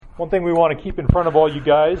One thing we want to keep in front of all you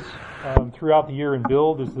guys throughout the year in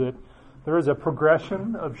Build is that there is a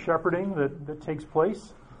progression of shepherding that takes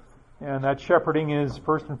place. And that shepherding is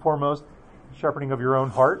first and foremost shepherding of your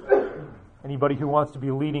own heart. Anybody who wants to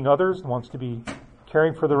be leading others, wants to be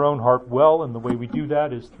caring for their own heart well, and the way we do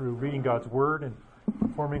that is through reading God's Word and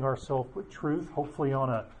informing ourselves with truth, hopefully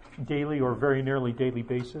on a daily or very nearly daily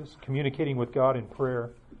basis, communicating with God in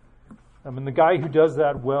prayer. And the guy who does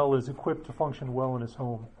that well is equipped to function well in his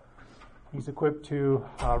home. He's equipped to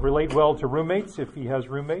relate well to roommates if he has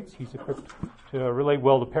roommates. He's equipped to relate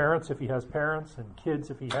well to parents if he has parents, and kids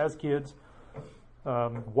if he has kids,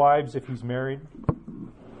 wives if he's married.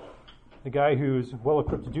 The guy who's well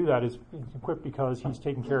equipped to do that is equipped because he's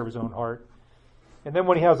taking care of his own heart. And then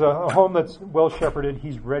when he has a home that's well shepherded,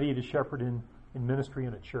 he's ready to shepherd in ministry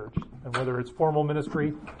in a church. And whether it's formal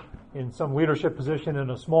ministry in some leadership position in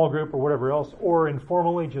a small group or whatever else, or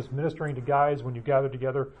informally just ministering to guys when you gather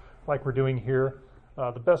together like we're doing here,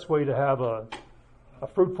 the best way to have a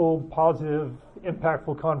fruitful, positive,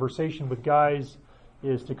 impactful conversation with guys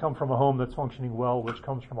is to come from a home that's functioning well, which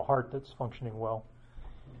comes from a heart that's functioning well.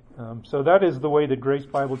 So that is the way that Grace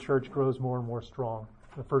Bible Church grows more and more strong,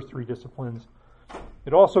 the first three disciplines.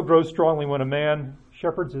 It also grows strongly when a man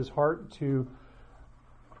shepherds his heart to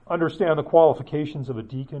understand the qualifications of a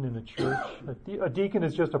deacon in a church. A deacon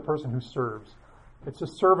is just a person who serves. It's a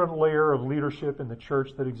servant layer of leadership in the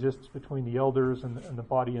church that exists between the elders and the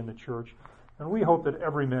body in the church. And we hope that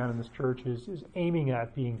every man in this church is aiming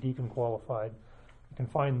at being deacon qualified. You can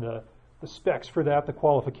find the specs for that, the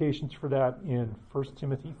qualifications for that in 1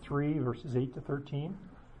 Timothy 3, verses 8 to 13.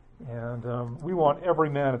 And we want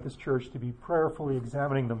every man at this church to be prayerfully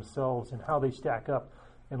examining themselves and how they stack up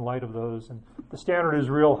in light of those. And the standard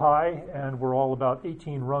is real high, and we're all about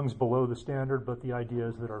 18 rungs below the standard, but the idea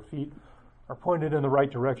is that our feet are pointed in the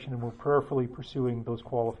right direction and we're prayerfully pursuing those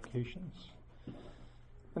qualifications.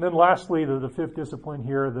 And then lastly, the fifth discipline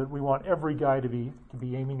here that we want every guy to be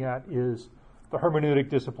aiming at is the hermeneutic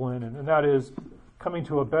discipline, and that is coming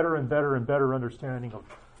to a better and better and better understanding of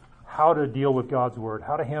how to deal with God's Word,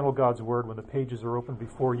 how to handle God's Word when the pages are open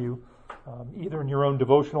before you, either in your own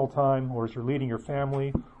devotional time, or as you're leading your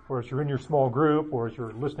family, or as you're in your small group, or as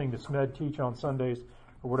you're listening to SMED teach on Sundays,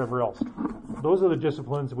 or whatever else. Those are the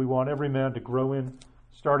disciplines that we want every man to grow in,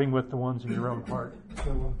 starting with the ones in your own heart.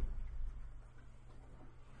 So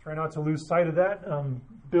try not to lose sight of that.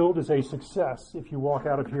 Build is a success if you walk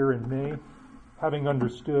out of here in May having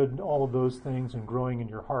understood all of those things and growing in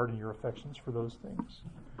your heart and your affections for those things.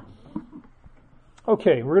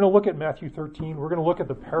 Okay, we're going to look at Matthew 13. We're going to look at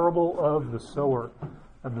the parable of the sower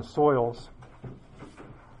and the soils.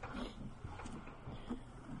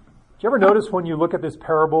 Do you ever notice when you look at this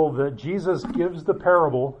parable that Jesus gives the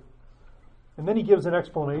parable and then he gives an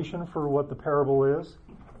explanation for what the parable is,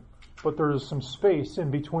 but there's some space in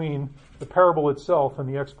between the parable itself and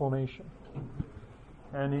the explanation.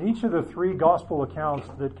 And in each of the three gospel accounts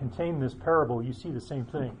that contain this parable, you see the same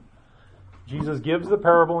thing. Jesus gives the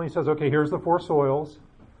parable and he says, okay, here's the four soils.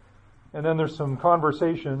 And then there's some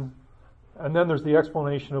conversation. And then there's the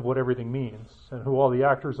explanation of what everything means and who all the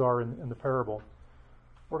actors are in the parable.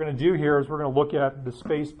 What we're going to do here is we're going to look at the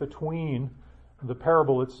space between the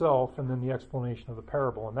parable itself and then the explanation of the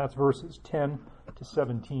parable. And that's verses 10 to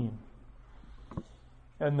 17.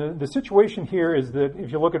 And the situation here is that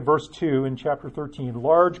if you look at verse 2 in chapter 13,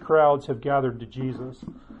 large crowds have gathered to Jesus.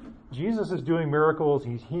 Jesus is doing miracles,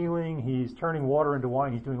 he's healing, he's turning water into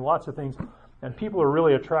wine, he's doing lots of things, and people are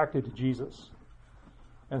really attracted to Jesus.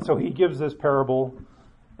 And so he gives this parable,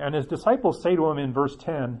 and his disciples say to him in verse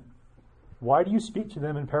 10, why do you speak to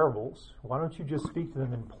them in parables? Why don't you just speak to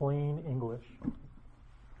them in plain English?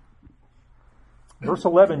 Verse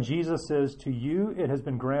 11, Jesus says, to you it has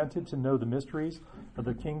been granted to know the mysteries of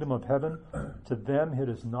the kingdom of heaven. To them it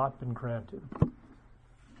has not been granted. I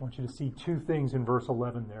want you to see two things in verse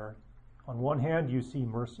 11 there. On one hand, you see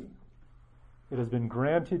mercy. It has been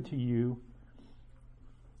granted to you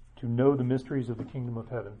to know the mysteries of the kingdom of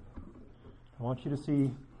heaven. I want you to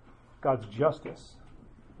see God's justice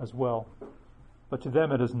as well. But to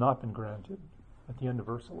them it has not been granted at the end of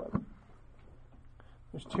verse 11.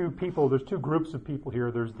 There's two groups of people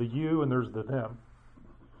here. There's the you and there's the them.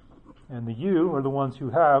 And the you are the ones who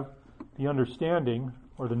have the understanding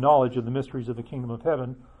or the knowledge of the mysteries of the kingdom of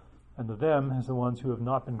heaven, and the them is the ones who have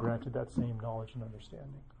not been granted that same knowledge and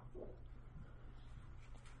understanding.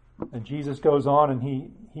 And Jesus goes on and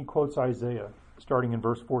he quotes Isaiah, starting in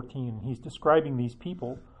verse 14. He's describing these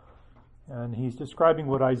people, and he's describing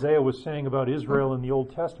what Isaiah was saying about Israel in the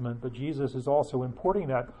Old Testament, but Jesus is also importing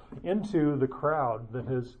that onto the crowd that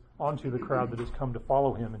has come to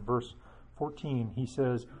follow him in verse 14, he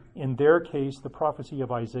says, in their case, the prophecy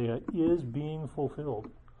of Isaiah is being fulfilled,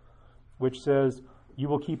 which says, you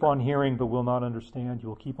will keep on hearing but will not understand. You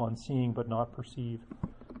will keep on seeing but not perceive.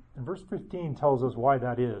 And verse 15 tells us why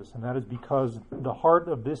that is, and that is because the heart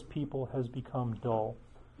of this people has become dull.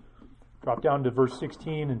 Drop down to verse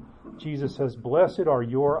 16, and Jesus says, blessed are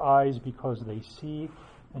your eyes because they see,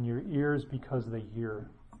 and your ears because they hear.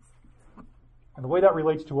 And the way that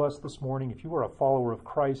relates to us this morning, if you are a follower of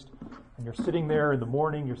Christ, and you're sitting there in the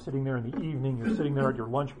morning, you're sitting there in the evening, you're sitting there at your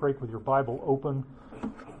lunch break with your Bible open,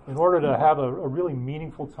 in order to have a really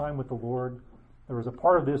meaningful time with the Lord, there is a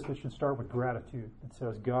part of this that should start with gratitude. It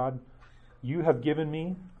says, God, you have given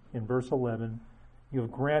me, in verse 11, you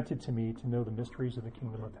have granted to me to know the mysteries of the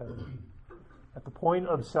kingdom of heaven. At the point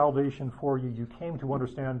of salvation for you, you came to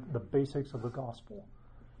understand the basics of the gospel.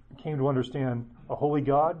 You came to understand a holy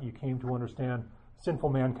God, you came to understand sinful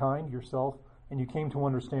mankind, yourself, and you came to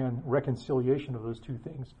understand reconciliation of those two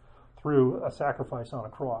things through a sacrifice on a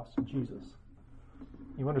cross, Jesus.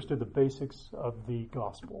 You understood the basics of the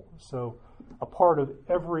gospel. So a part of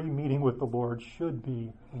every meeting with the Lord should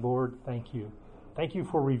be, Lord, thank you. Thank you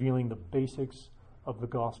for revealing the basics of the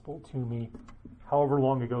gospel to me, however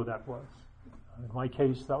long ago that was. In my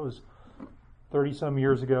case, that was 30-some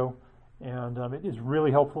years ago, and it is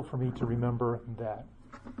really helpful for me to remember that.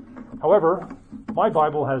 However, my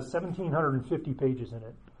Bible has 1,750 pages in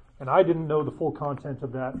it, and I didn't know the full content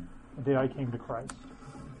of that the day I came to Christ.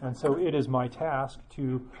 And so it is my task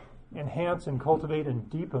to enhance and cultivate and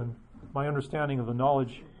deepen my understanding of the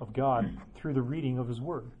knowledge of God through the reading of His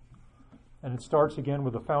Word. And it starts again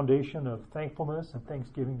with a foundation of thankfulness and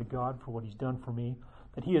thanksgiving to God for what He's done for me,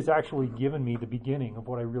 that He has actually given me the beginning of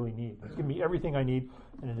what I really need. He's given me everything I need,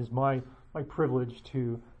 and it is my privilege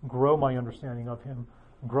to grow my understanding of Him,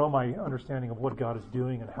 grow my understanding of what God is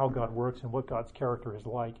doing and how God works and what God's character is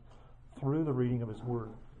like through the reading of His Word.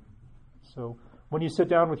 So when you sit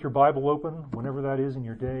down with your Bible open, whenever that is in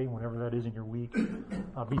your day, whenever that is in your week,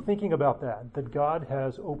 be thinking about that God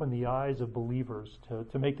has opened the eyes of believers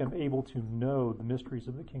to make them able to know the mysteries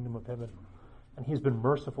of the kingdom of heaven. And He's been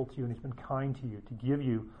merciful to you, and He's been kind to you, to give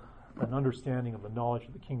you an understanding of the knowledge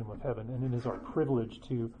of the kingdom of heaven. And it is our privilege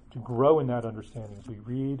to grow in that understanding as we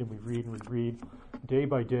read and we read and we read, day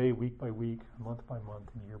by day, week by week, month by month,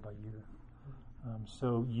 and year by year.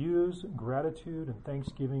 So use gratitude and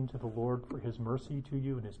thanksgiving to the Lord for His mercy to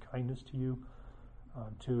you and His kindness to you,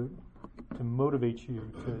 to motivate you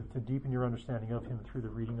to deepen your understanding of Him through the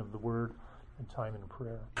reading of the Word and time in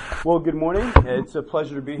prayer. Well, good morning. It's a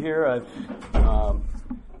pleasure to be here.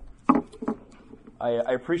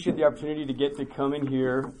 I appreciate the opportunity to get to come in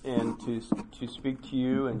here and to speak to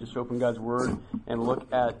you and just open God's Word and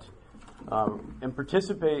look at and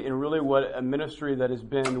participate in really what a ministry that has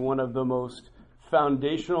been one of the most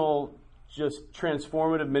foundational, just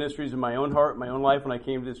transformative ministries in my own heart, my own life when I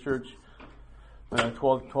came to this church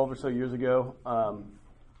 12 or so years ago.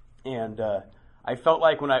 I felt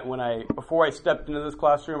like before I stepped into this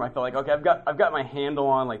classroom, I felt like, okay, I've got my handle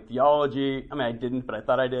on like theology. I mean, I didn't, but I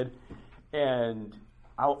thought I did. And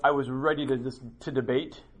I was ready to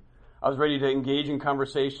debate. I was ready to engage in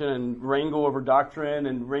conversation and wrangle over doctrine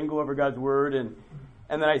and wrangle over God's Word. And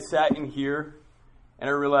then I sat in here and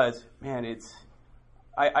I realized, man,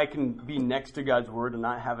 I can be next to God's Word and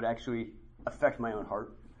not have it actually affect my own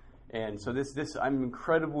heart. And so this I'm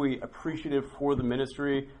incredibly appreciative for the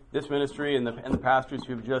ministry, this ministry, and the pastors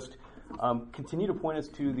who have just continued to point us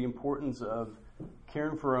to the importance of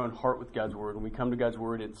caring for our own heart with God's Word. When we come to God's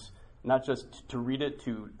Word, it's not just to read it,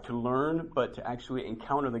 to learn, but to actually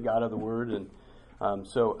encounter the God of the Word. And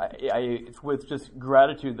so it's with just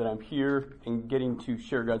gratitude that I'm here and getting to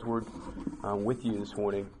share God's Word with you this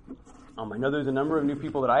morning. I know there's a number of new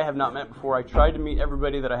people that I have not met before. I tried to meet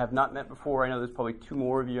everybody that I have not met before. I know there's probably 2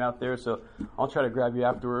 more of you out there, so I'll try to grab you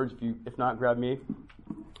afterwards. If not, grab me.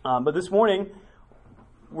 But this morning,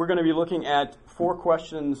 we're going to be looking at 4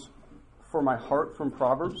 questions for my heart from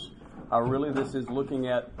Proverbs. Really, this is looking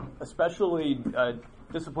at especially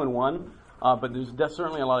Discipline 1, but there's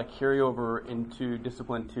certainly a lot of carryover into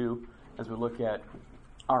Discipline 2 as we look at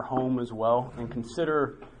our home as well and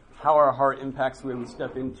consider how our heart impacts the way we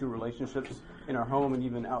step into relationships in our home and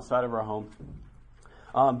even outside of our home.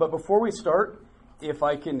 But before we start, if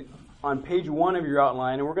I can, on page 1 of your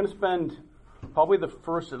outline, and we're going to spend probably the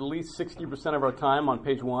first at least 60% of our time on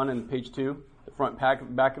page 1 and page 2, the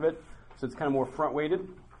back of it, so it's kind of more front-weighted.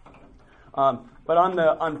 But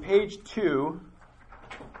on page 2,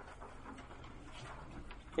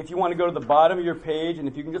 if you want to go to the bottom of your page, and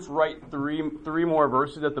if you can just write three more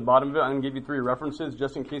verses at the bottom of it, I'm going to give you 3 references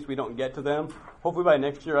just in case we don't get to them. Hopefully by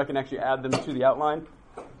next year I can actually add them to the outline.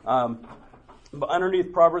 But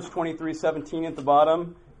underneath Proverbs 23:17 at the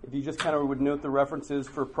bottom, if you just kind of would note the references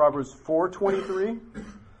for Proverbs 4:23,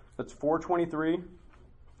 that's 4:23,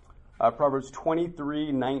 Proverbs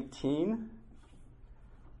 23:19,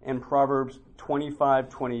 and Proverbs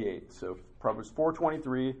 25:28. So Proverbs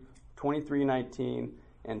 4:23, 23:19,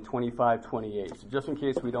 and 25:28. So just in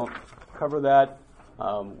case we don't cover that,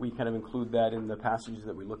 we kind of include that in the passages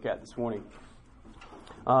that we look at this morning.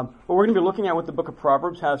 But we're going to be looking at what the book of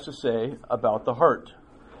Proverbs has to say about the heart.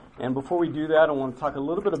 And before we do that, I want to talk a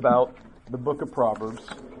little bit about the book of Proverbs.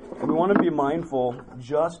 And we want to be mindful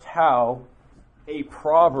just how a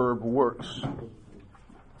proverb works.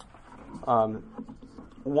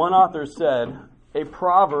 One author said, a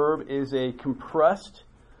proverb is a compressed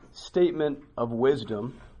statement of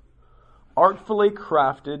wisdom, artfully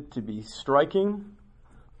crafted to be striking,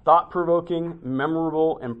 thought-provoking,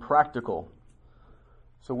 memorable, and practical.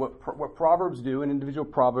 So what Proverbs do, an individual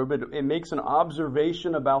proverb, it makes an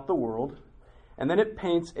observation about the world, and then it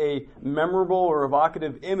paints a memorable or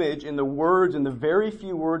evocative image in the words, in the very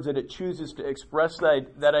few words that it chooses to express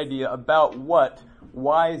that idea about what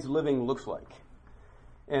wise living looks like.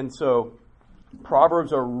 And so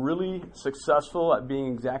Proverbs are really successful at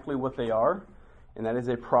being exactly what they are, and that is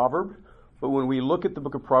a proverb. But when we look at the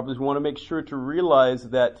book of Proverbs, we want to make sure to realize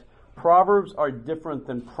that Proverbs are different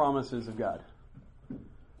than promises of God.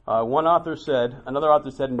 Another author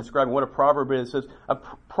said in describing what a proverb is, says,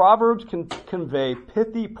 Proverbs can convey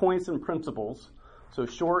pithy points and principles, so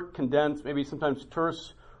short, condensed, maybe sometimes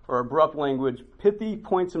terse or abrupt language, pithy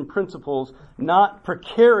points and principles, not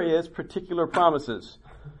precarious particular promises.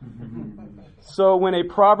 So when a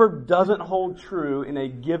proverb doesn't hold true in a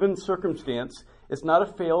given circumstance, it's not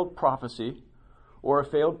a failed prophecy or a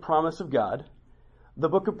failed promise of God. The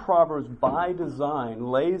book of Proverbs, by design,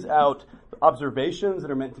 lays out observations that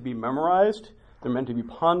are meant to be memorized, they're meant to be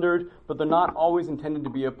pondered, but they're not always intended to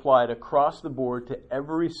be applied across the board to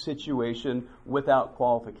every situation without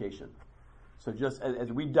qualification. So just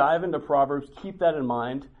as we dive into Proverbs, keep that in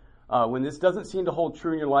mind. When this doesn't seem to hold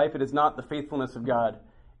true in your life, it is not the faithfulness of God.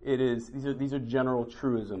 These are general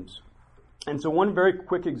truisms. And so one very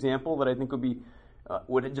quick example that I think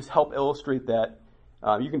would just help illustrate that,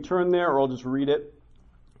 you can turn there or I'll just read it,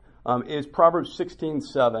 is Proverbs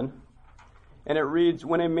 16:7. And it reads,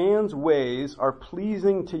 when a man's ways are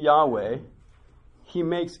pleasing to Yahweh, he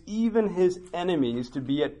makes even his enemies to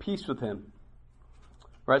be at peace with him.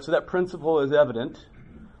 Right, so that principle is evident.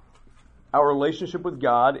 Our relationship with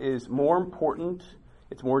God is more important,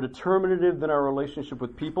 it's more determinative than our relationship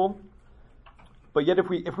with people. But yet if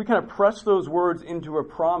we kind of press those words into a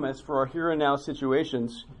promise for our here and now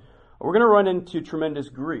situations, we're going to run into tremendous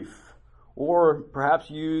grief. Or perhaps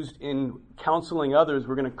used in counseling others,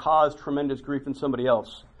 we're going to cause tremendous grief in somebody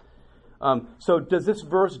else. So does this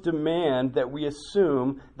verse demand that we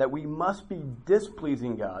assume that we must be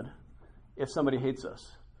displeasing God if somebody hates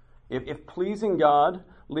us? If pleasing God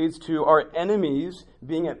leads to our enemies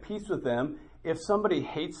being at peace with them, if somebody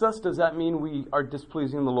hates us, does that mean we are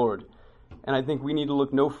displeasing the Lord? And I think we need to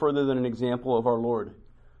look no further than an example of our Lord,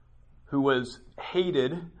 who was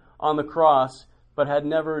hated on the cross but had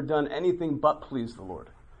never done anything but please the Lord.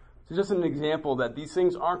 So just an example that these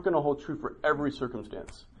things aren't going to hold true for every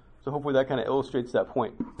circumstance. So hopefully that kind of illustrates that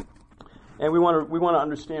point. And we want to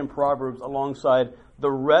understand Proverbs alongside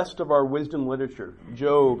the rest of our wisdom literature,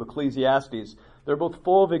 Job, Ecclesiastes. They're both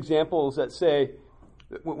full of examples that say,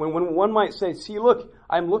 when one might say, see, look,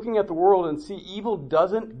 I'm looking at the world and see evil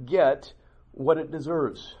doesn't get what it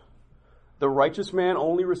deserves. The righteous man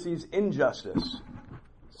only receives injustice.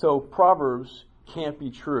 So Proverbs can't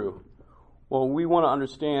be true. Well, we want to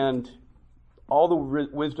understand all the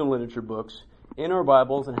wisdom literature books in our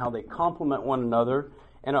Bibles and how they complement one another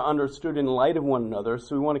and are understood in light of one another.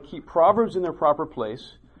 So we want to keep Proverbs in their proper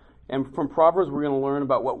place. And from Proverbs, we're going to learn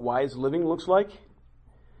about what wise living looks like.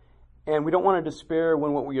 And we don't want to despair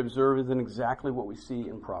when what we observe isn't exactly what we see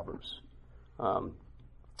in Proverbs.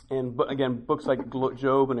 But again, books like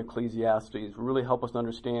Job and Ecclesiastes really help us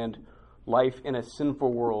understand life in a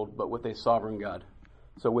sinful world, but with a sovereign God.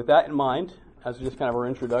 So with that in mind, as just kind of our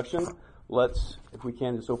introduction, let's, if we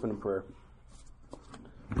can, just open in prayer.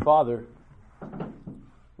 Father,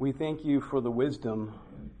 we thank you for the wisdom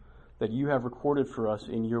that you have recorded for us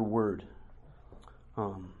in your word.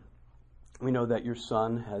 We know that your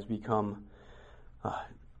Son has become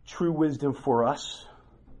true wisdom for us.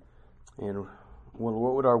 And what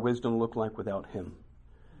would our wisdom look like without him?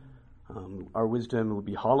 Our wisdom would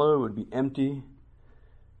be hollow, it would be empty,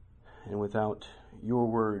 and without your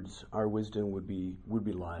words, our wisdom would be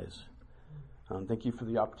lies. Thank you for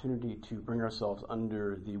the opportunity to bring ourselves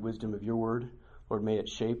under the wisdom of your word. Lord, may it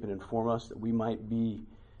shape and inform us that we might be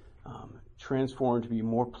transformed to be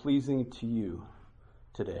more pleasing to you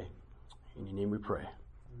today. In your name we pray.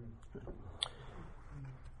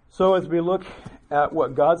 So as we look at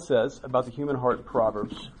what God says about the human heart in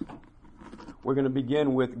Proverbs, we're going to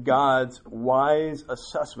begin with God's wise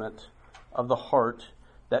assessment of the heart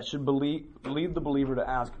that should lead the believer to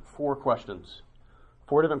ask 4 questions.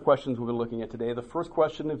 4 different questions we'll be looking at today. The first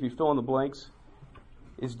question, if you fill in the blanks,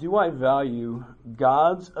 is do I value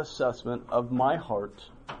God's assessment of my heart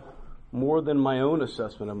more than my own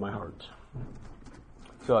assessment of my heart?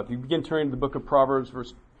 So if you begin turning to the book of Proverbs,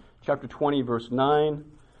 chapter 20, verse 9,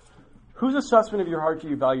 whose assessment of your heart do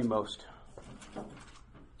you value most?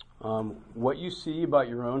 What you see about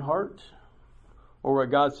your own heart, or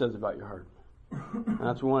what God says about your heart? And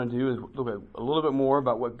that's what we want to do, is look at a little bit more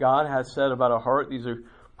about what God has said about our heart. These are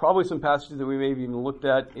probably some passages that we may have even looked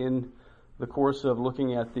at in the course of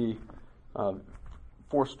looking at the the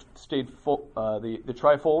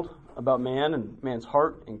trifold about man and man's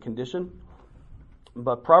heart and condition.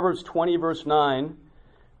 But Proverbs 20, verse 9,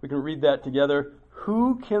 we can read that together.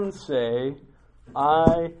 Who can say,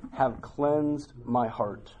 I have cleansed my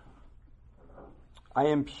heart? I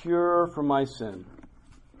am pure from my sin.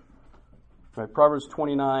 Right, Proverbs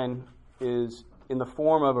 29 is in the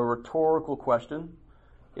form of a rhetorical question.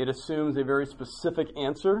 It assumes a very specific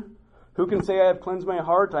answer. Who can say I have cleansed my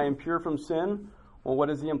heart? I am pure from sin. Well, what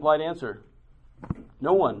is the implied answer?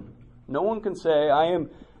 No one. No one can say I've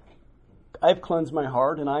cleansed my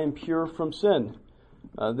heart and I am pure from sin.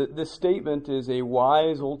 This statement is a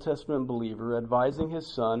wise Old Testament believer advising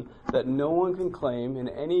his son that no one can claim in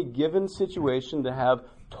any given situation to have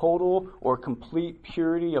total or complete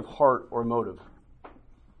purity of heart or motive.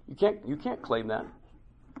 You can't claim that.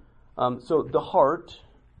 So the heart,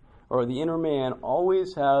 or the inner man,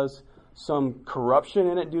 always has some corruption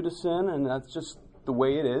in it due to sin, and that's just the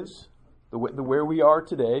way it is, where we are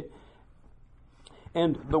today.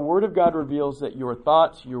 And the Word of God reveals that your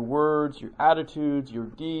thoughts, your words, your attitudes, your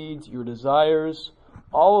deeds, your desires,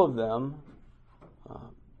 all of them,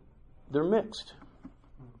 they're mixed.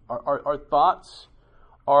 Our thoughts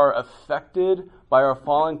are affected by our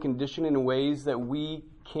fallen condition in ways that we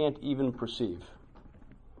can't even perceive.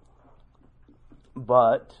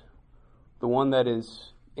 But the one that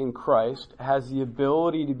is in Christ has the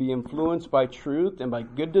ability to be influenced by truth and by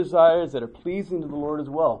good desires that are pleasing to the Lord as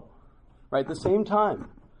well. Right? At the same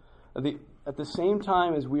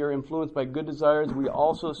time as we are influenced by good desires, we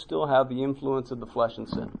also still have the influence of the flesh and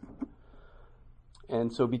sin.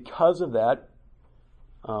 And so because of that,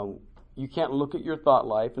 you can't look at your thought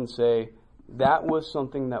life and say, that was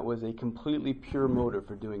something that was a completely pure motive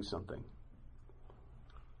for doing something.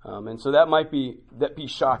 And so that be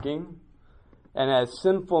shocking. And as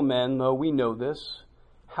sinful men, though we know this,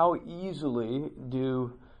 how easily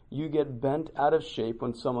do you get bent out of shape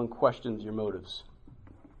when someone questions your motives?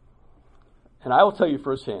 And I will tell you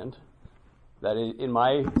firsthand that in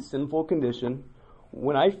my sinful condition,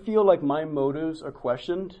 when I feel like my motives are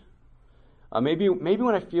questioned, maybe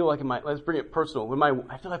when I feel like let's bring it personal,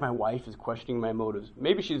 I feel like my wife is questioning my motives.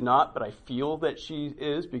 Maybe she's not, but I feel that she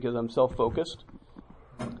is because I'm self-focused.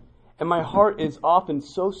 And my heart is often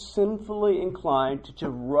so sinfully inclined to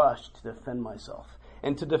rush to defend myself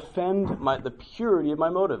and to defend the purity of my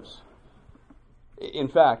motives. In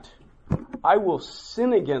fact, I will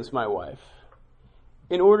sin against my wife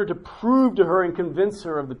in order to prove to her and convince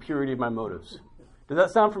her of the purity of my motives. Does that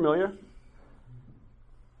sound familiar?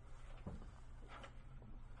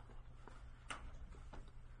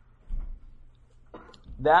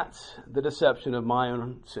 That's the deception of my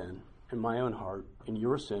own sin in my own heart, in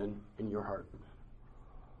your sin, in your heart.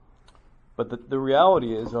 But the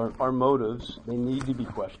reality is our motives, they need to be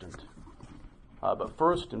questioned. But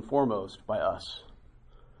first and foremost, by us.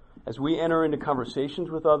 As we enter into conversations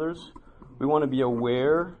with others, we want to be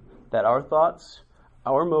aware that our thoughts,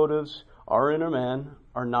 our motives, our inner man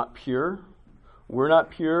are not pure. We're not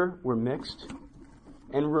pure, we're mixed.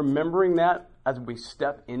 And remembering that as we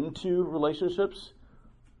step into relationships,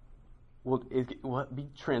 will it be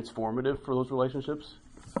transformative for those relationships?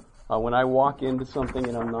 When I walk into something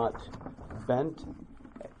and I'm not bent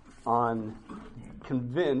on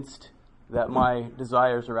convinced that my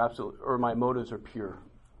desires are absolute or my motives are pure.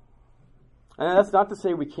 And that's not to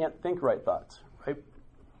say we can't think right thoughts, right?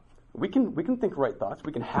 We can think right thoughts.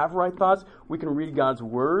 We can have right thoughts. We can read God's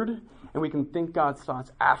word and we can think God's thoughts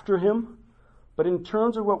after him. But in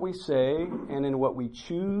terms of what we say and in what we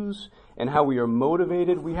choose and how we are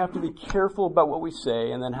motivated, we have to be careful about what we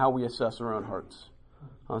say and then how we assess our own hearts.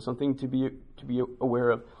 Something to be aware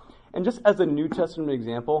of. And just as a New Testament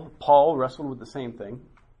example, Paul wrestled with the same thing.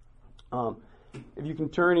 If you can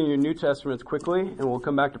turn in your New Testaments quickly, and we'll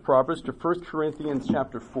come back to Proverbs, to 1 Corinthians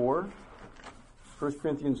chapter 4. 1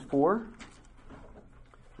 Corinthians 4,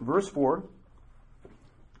 verse 4.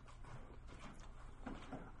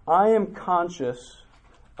 I am conscious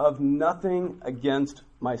of nothing against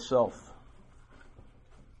myself.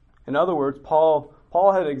 In other words, Paul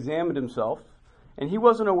had examined himself, and he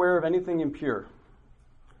wasn't aware of anything impure.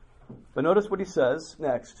 But notice what he says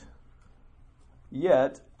next.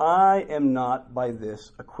 Yet I am not by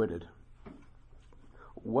this acquitted.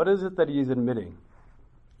 What is it that he is admitting?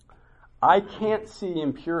 I can't see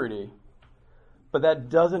impurity, but that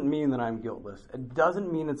doesn't mean that I'm guiltless. It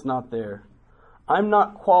doesn't mean it's not there. I'm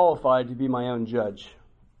not qualified to be my own judge.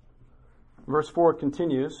 Verse 4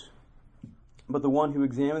 continues, but the one who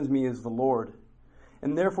examines me is the Lord.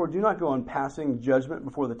 And therefore do not go on passing judgment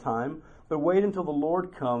before the time, but wait until the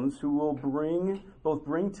Lord comes, who will both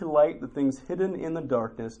bring to light the things hidden in the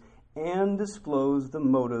darkness and disclose the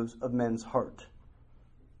motives of men's heart.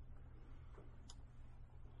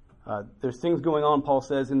 There's things going on, Paul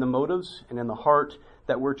says, in the motives and in the heart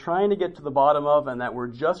that we're trying to get to the bottom of and that we're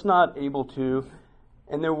just not able to.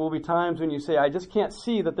 And there will be times when you say, I just can't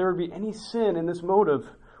see that there would be any sin in this motive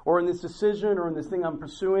or in this decision or in this thing I'm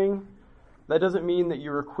pursuing. That doesn't mean that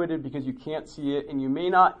you're acquitted because you can't see it, and you may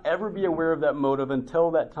not ever be aware of that motive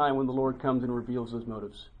until that time when the Lord comes and reveals those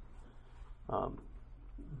motives. Now,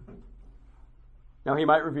 He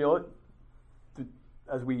might reveal it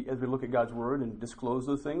as we look at God's Word and disclose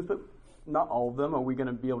those things, but not all of them are we going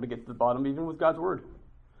to be able to get to the bottom even with God's Word.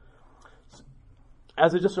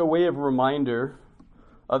 As just a way of reminder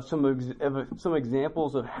of some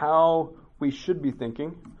examples of how we should be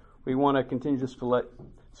thinking, we want to continue just to let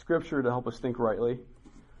Scripture to help us think rightly.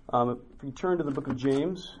 If we turn to the book of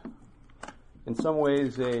James, in some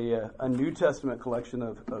ways a New Testament collection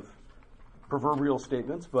of proverbial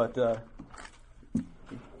statements, but turn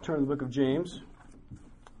to the book of James,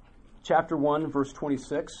 chapter 1, verse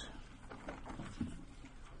 26.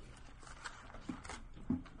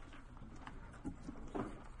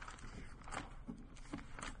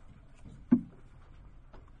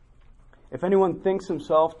 If anyone thinks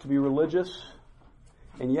himself to be religious,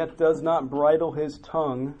 and yet does not bridle his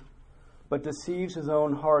tongue, but deceives his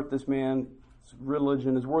own heart, this man's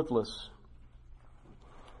religion is worthless.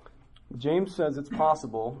 James says it's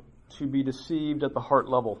possible to be deceived at the heart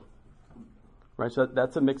level. Right? So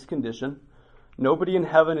that's a mixed condition. Nobody in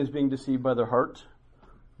heaven is being deceived by their heart,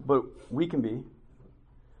 but we can be.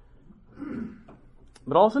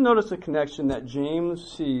 But also notice the connection that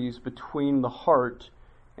James sees between the heart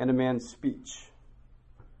and a man's speech.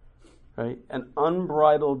 Right? An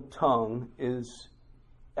unbridled tongue is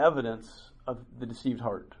evidence of the deceived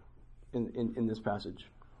heart in this passage.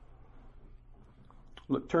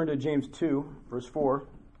 Look, turn to James 2, verse 4.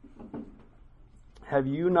 Have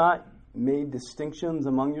you not made distinctions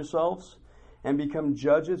among yourselves and become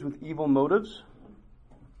judges with evil motives?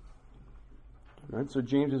 Right? So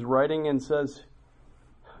James is writing and says,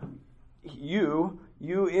 you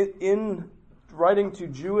in writing to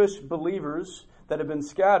Jewish believers that have been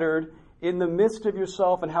scattered, in the midst of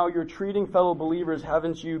yourself and how you're treating fellow believers,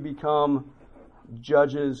 haven't you become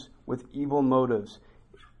judges with evil motives?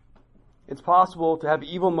 It's possible to have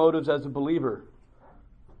evil motives as a believer.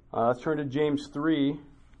 Let's turn to James 3,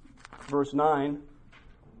 verse 9.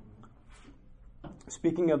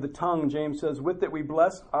 Speaking of the tongue, James says, with it we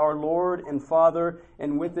bless our Lord and Father,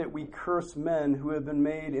 and with it we curse men who have been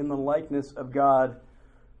made in the likeness of God,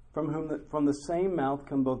 from the same mouth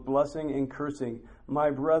come both blessing and cursing. My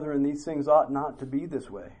brethren, these things ought not to be this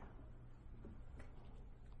way.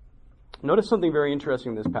 Notice something very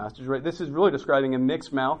interesting in this passage, right? This is really describing a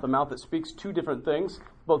mixed mouth, a mouth that speaks two different things,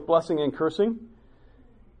 both blessing and cursing.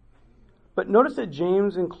 But notice that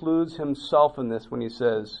James includes himself in this when he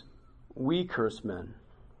says, we curse men.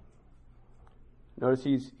 Notice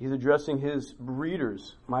he's addressing his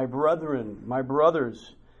readers, my brethren, my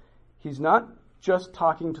brothers. He's not just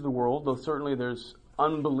talking to the world, though certainly there's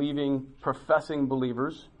unbelieving, professing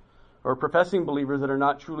believers, or professing believers that are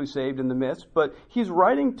not truly saved in the midst, but he's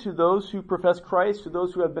writing to those who profess Christ, to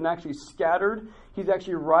those who have been actually scattered. He's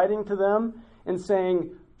actually writing to them and saying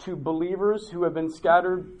to believers who have been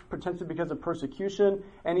scattered potentially because of persecution,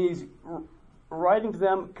 and he's writing to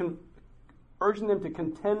them, urging them to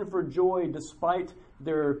contend for joy despite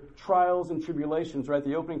their trials and tribulations, right?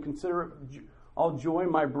 The opening, consider all joy,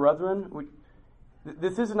 my brethren.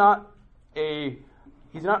 This is not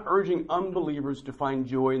he's not urging unbelievers to find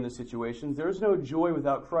joy in the situations. There is no joy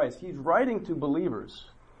without Christ. He's writing to believers.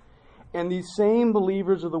 And these same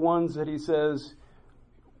believers are the ones that he says,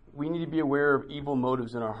 we need to be aware of evil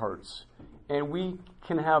motives in our hearts. and we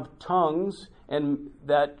can have tongues and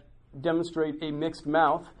that demonstrate a mixed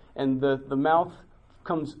mouth, and the mouth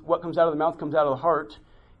what comes out of the mouth comes out of the heart.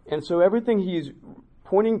 And so everything he's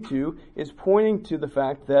pointing to is pointing to the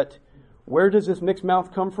fact that where does this mixed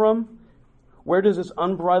mouth come from? Where does this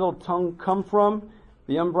unbridled tongue come from?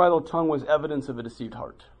 The unbridled tongue was evidence of a deceived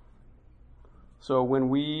heart. So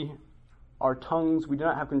when our tongues, we do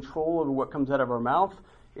not have control over what comes out of our mouth.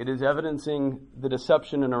 It is evidencing the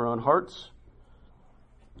deception in our own hearts.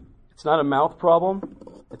 It's not a mouth problem.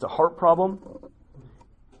 It's a heart problem.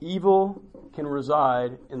 Evil can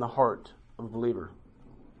reside in the heart of a believer.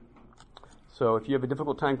 So if you have a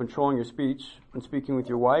difficult time controlling your speech and speaking with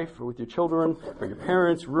your wife or with your children or your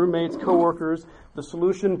parents, roommates, coworkers, the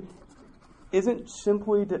solution isn't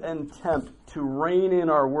simply to attempt to rein in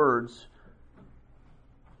our words.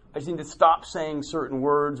 I just need to stop saying certain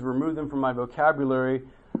words, remove them from my vocabulary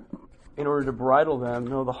in order to bridle them.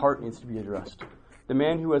 No, the heart needs to be addressed. The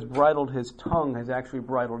man who has bridled his tongue has actually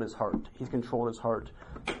bridled his heart. He's controlled his heart.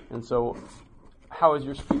 And so, how is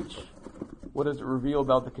your speech? What does it reveal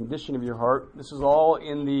about the condition of your heart? This is all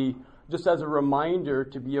just as a reminder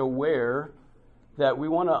to be aware that we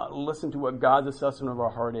want to listen to what God's assessment of our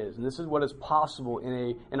heart is. And this is what is possible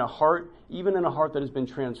in a heart, even in a heart that has been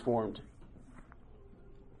transformed.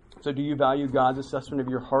 So do you value God's assessment of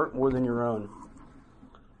your heart more than your own?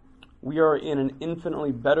 We are in an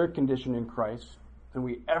infinitely better condition in Christ than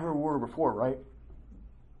we ever were before, right?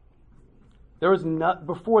 There was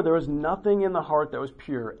nothing in the heart that was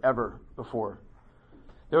pure ever before.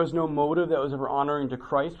 There was no motive that was ever honoring to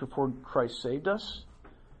Christ before Christ saved us.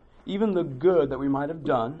 Even the good that we might have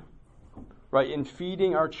done, right, in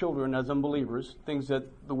feeding our children as unbelievers, things that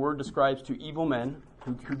the word describes to evil men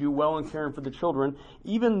who do well in caring for the children,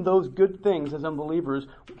 even those good things as unbelievers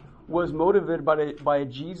was motivated by a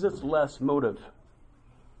Jesus-less motive.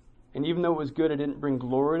 And even though it was good, it didn't bring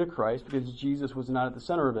glory to Christ because Jesus was not at the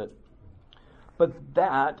center of it. But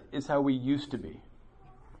that is how we used to be.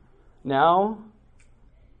 Now,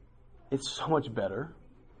 it's so much better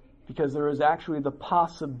because there is actually the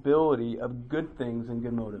possibility of good things and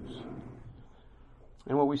good motives.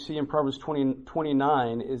 And what we see in Proverbs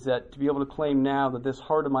 29 is that to be able to claim now that this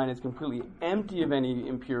heart of mine is completely empty of any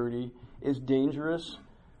impurity is dangerous,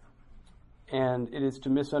 and it is to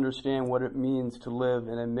misunderstand what it means to live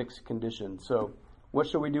in a mixed condition. So, what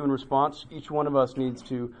shall we do in response? Each one of us needs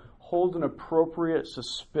to hold an appropriate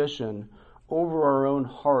suspicion over our own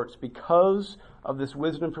hearts because of this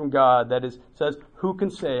wisdom from God that says, who can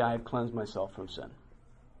say I have cleansed myself from sin?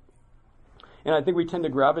 And I think we tend to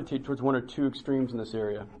gravitate towards one or two extremes in this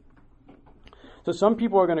area. So some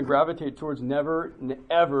people are going to gravitate towards never,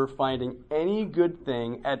 ever finding any good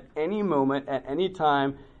thing at any moment, at any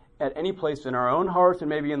time, at any place in our own hearts and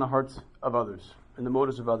maybe in the hearts of others, in the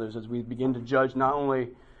motives of others, as we begin to judge not only,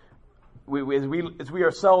 as we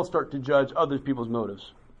ourselves start to judge other people's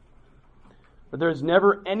motives. But there's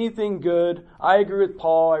never anything good. I agree with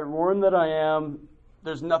Paul. I warn that I am.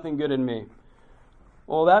 There's nothing good in me.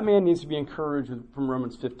 Well, that man needs to be encouraged from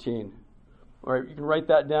Romans 15. All right, you can write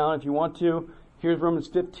that down if you want to. Here's Romans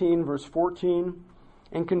 15, verse 14.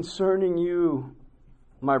 And concerning you,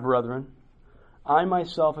 my brethren, I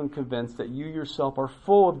myself am convinced that you yourself are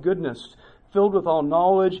full of goodness, filled with all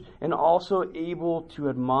knowledge, and also able to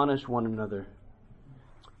admonish one another.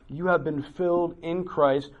 You have been filled in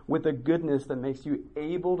Christ with a goodness that makes you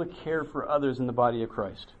able to care for others in the body of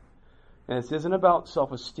Christ. And this isn't about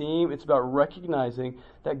self-esteem. It's about recognizing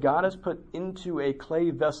that God has put into a clay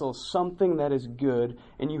vessel something that is good,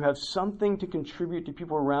 and you have something to contribute to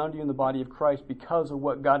people around you in the body of Christ because of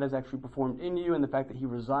what God has actually performed in you and the fact that He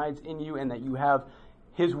resides in you and that you have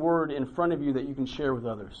His Word in front of you that you can share with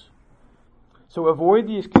others. So avoid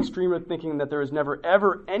the extreme of thinking that there is never,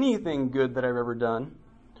 ever anything good that I've ever done.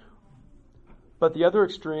 But the other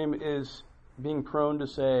extreme is being prone to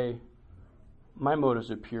say, my motives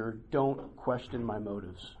are pure. Don't question my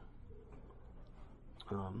motives.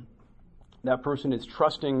 That person is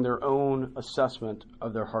trusting their own assessment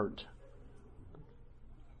of their heart.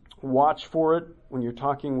 Watch for it when you're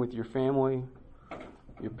talking with your family,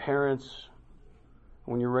 your parents,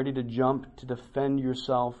 when you're ready to jump to defend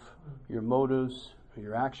yourself, your motives,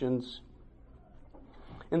 your actions.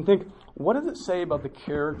 And think, what does it say about the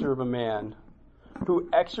character of a man who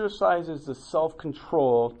exercises the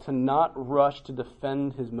self-control to not rush to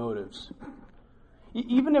defend his motives?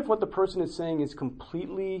 Even if what the person is saying is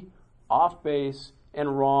completely off base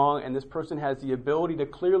and wrong, and this person has the ability to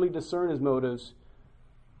clearly discern his motives,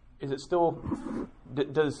 is it still,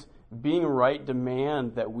 does being right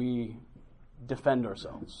demand that we defend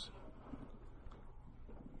ourselves?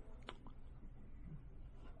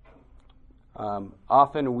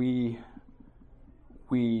 Often we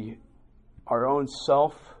our own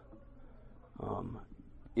self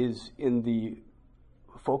is in the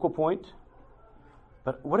focal point.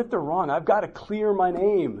 But what if they're wrong? I've got to clear my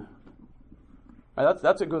name. Right,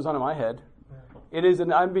 that's what goes on in my head. It is,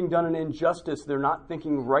 and I'm being done an injustice. They're not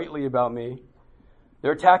thinking rightly about me.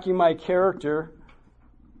 They're attacking my character.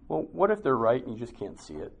 Well, what if they're right and you just can't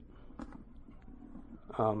see it?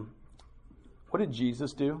 What did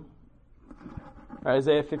Jesus do?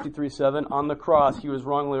 Isaiah 53:7, on the cross, he was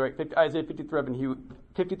wrongly right. Isaiah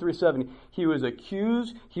 53:7, he was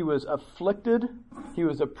accused, he was afflicted, he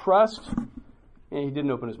was oppressed, and he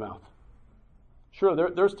didn't open his mouth. Sure,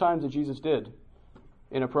 there's times that Jesus did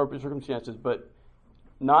in appropriate circumstances, but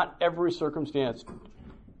not every circumstance.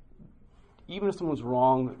 Even if someone's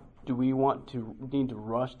wrong, do we need to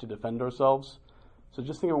rush to defend ourselves? So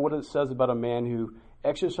just think of what it says about a man who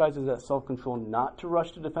exercises that self-control not to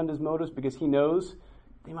rush to defend his motives because he knows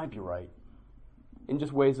they might be right in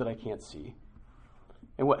just ways that I can't see.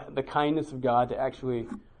 And what the kindness of God to actually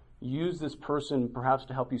use this person perhaps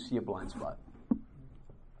to help you see a blind spot.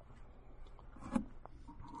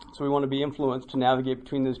 So we want to be influenced to navigate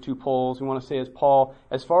between those two poles. We want to say, as Paul,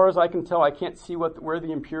 as far as I can tell, I can't see where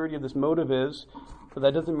the impurity of this motive is, but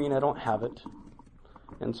that doesn't mean I don't have it.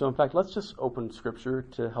 And so, in fact, let's just open Scripture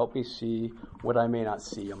to help me see what I may not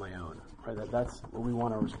see on my own. Right? That's what we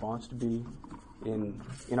want our response to be in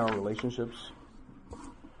our relationships.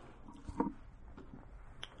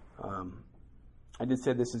 I did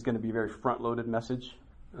say this is going to be a very front-loaded message,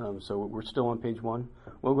 so we're still on page 1.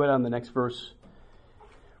 We'll go down to the next verse.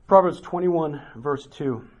 Proverbs 21, verse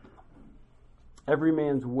 2. Every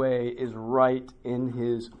man's way is right in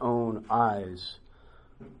his own eyes,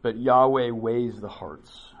 but Yahweh weighs the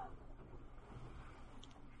hearts.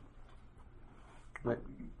 Right.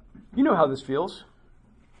 You know how this feels.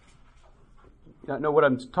 You don't know what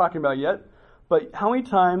I'm talking about yet, but how many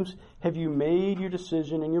times have you made your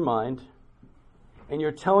decision in your mind and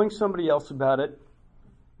you're telling somebody else about it,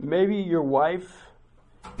 maybe your wife,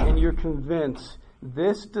 and you're convinced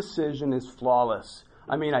this decision is flawless?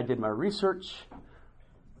 I mean, I did my research.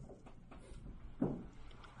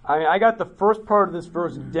 I got the first part of this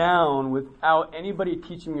verse down without anybody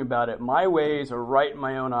teaching me about it. My ways are right in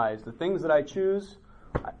my own eyes. The things that I choose,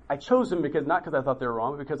 I chose them not because I thought they were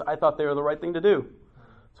wrong, but because I thought they were the right thing to do.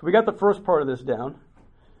 So we got the first part of this down.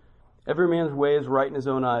 Every man's way is right in his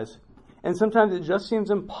own eyes. And sometimes it just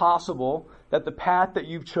seems impossible that the path that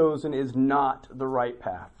you've chosen is not the right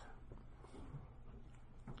path.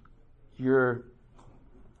 Your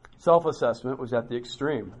self-assessment was at the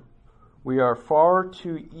extreme. We are far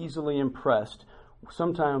too easily impressed,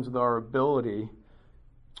 sometimes with our ability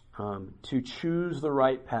to choose the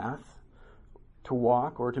right path, to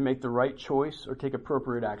walk, or to make the right choice, or take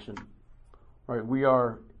appropriate action. Right?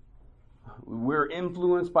 We're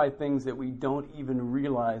influenced by things that we don't even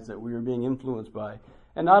realize that we are being influenced by.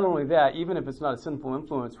 And not only that, even if it's not a sinful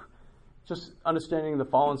influence, just understanding the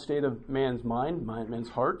fallen state of man's mind, man's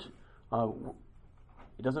heart,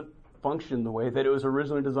 it doesn't function the way that it was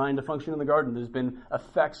originally designed to function in the garden. There's been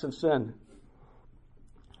effects of sin.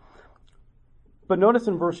 But notice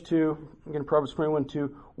in verse 2, again, Proverbs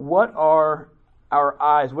 21:2, what are our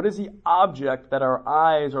eyes? What is the object that our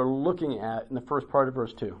eyes are looking at in the first part of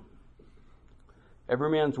verse 2? Every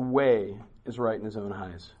man's way is right in his own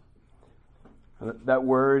eyes. That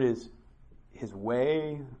word is his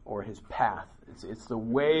way or his path. It's the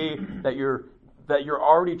way that you're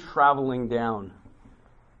already traveling down.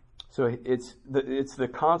 So it's the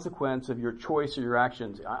consequence of your choice or your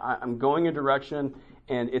actions. I'm going a direction,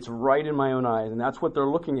 and it's right in my own eyes, and that's what they're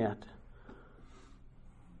looking at.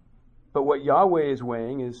 But what Yahweh is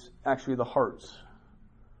weighing is actually the hearts.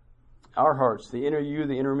 Our hearts, the inner you,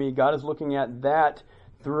 the inner me. God is looking at that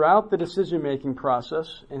throughout the decision-making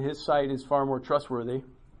process, and His sight is far more trustworthy.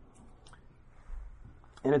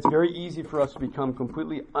 And it's very easy for us to become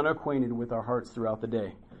completely unacquainted with our hearts throughout the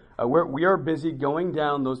day. We are busy going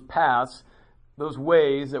down those paths, those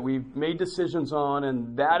ways that we've made decisions on,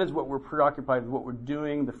 and that is what we're preoccupied with, what we're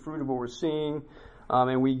doing, the fruit of what we're seeing.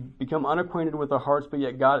 And we become unacquainted with our hearts, but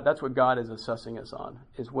yet that's what God is assessing us on,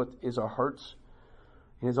 is what is our hearts.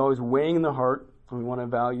 He is always weighing the heart, and we want to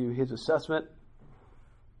value His assessment.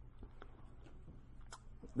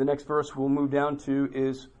 The next verse we'll move down to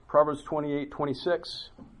is Proverbs 28:26.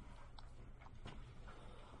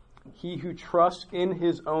 He who trusts in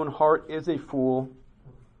his own heart is a fool,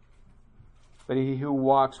 but he who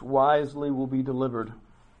walks wisely will be delivered.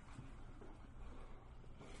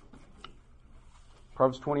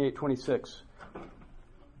 Proverbs 28:26.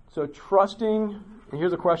 So trusting And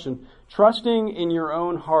here's a question. Trusting in your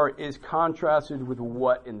own heart is contrasted with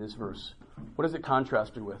what in this verse? What is it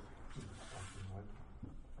contrasted with?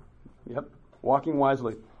 Yep, walking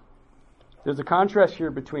wisely. There's a contrast here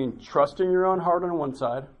between trusting your own heart on one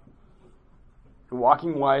side and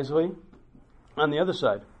walking wisely on the other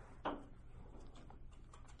side.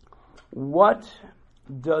 What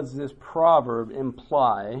does this proverb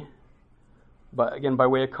imply, by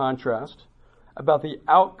way of contrast, about the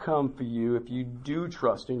outcome for you if you do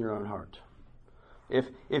trust in your own heart?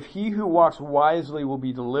 If he who walks wisely will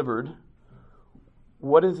be delivered,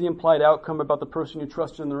 what is the implied outcome about the person who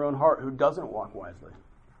trusts in their own heart who doesn't walk wisely?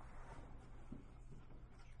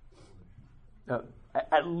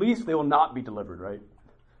 At least they will not be delivered, right?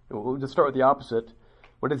 We'll just start with the opposite.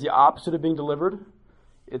 What is the opposite of being delivered?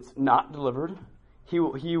 It's not delivered.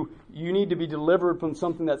 You need to be delivered from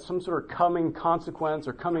something that's some sort of coming consequence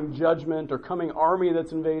or coming judgment or coming army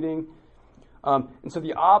that's invading. And so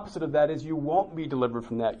the opposite of that is you won't be delivered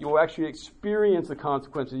from that. You'll actually experience the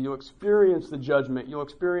consequences. You'll experience the judgment. You'll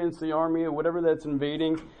experience the army or whatever that's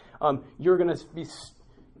invading. You're going to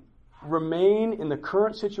remain in the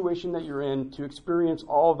current situation that you're in to experience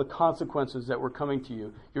all of the consequences that were coming to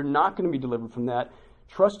you. You're not going to be delivered from that.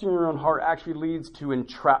 Trusting your own heart actually leads to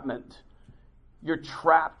entrapment. You're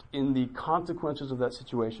trapped in the consequences of that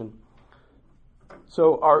situation.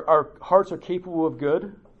 So our hearts are capable of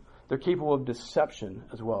good. They're capable of deception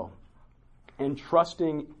as well. And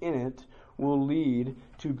trusting in it will lead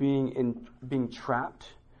to being trapped,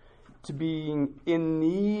 to being in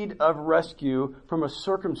need of rescue from a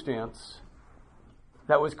circumstance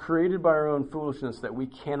that was created by our own foolishness that we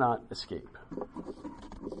cannot escape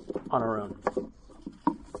on our own.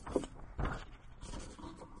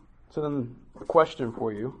 So then the question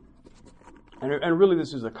for you, and really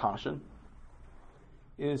this is a caution,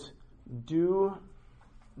 is do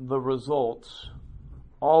the results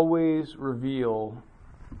always reveal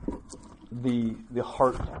the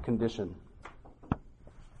heart condition?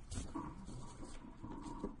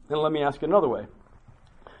 Then let me ask it another way.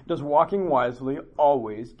 Does walking wisely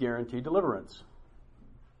always guarantee deliverance?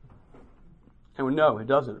 And no, it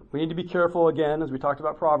doesn't. We need to be careful again, as we talked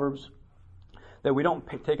about Proverbs, that we don't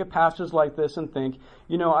take a passage like this and think,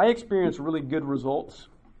 I experienced really good results.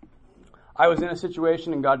 I was in a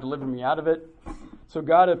situation and God delivered me out of it. So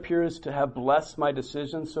God appears to have blessed my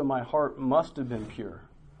decisions, so my heart must have been pure.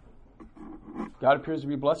 God appears to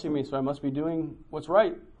be blessing me, so I must be doing what's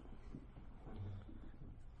right.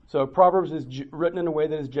 So Proverbs is written in a way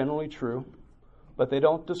that is generally true, but they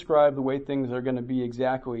don't describe the way things are going to be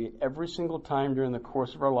exactly every single time during the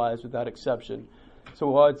course of our lives without exception. So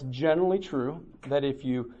while it's generally true that if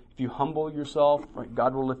you humble yourself, right,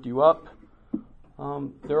 God will lift you up.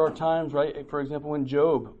 There are times, right, for example, when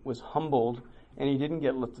Job was humbled and he didn't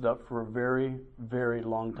get lifted up for a very, very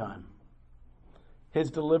long time. His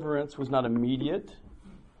deliverance was not immediate.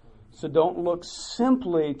 So don't look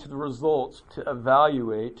simply to the results to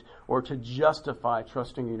evaluate or to justify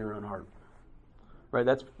trusting in your own heart. Right?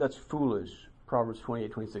 That's foolish, Proverbs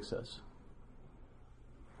 28:26 says.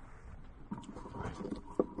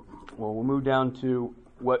 Well, we'll move down to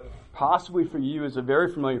what possibly for you is a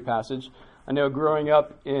very familiar passage. I know growing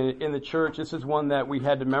up in the church, this is one that we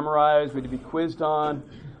had to memorize, we had to be quizzed on.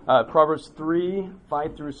 Proverbs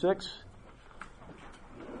 3:5-6.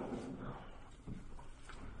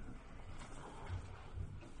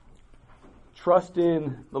 Trust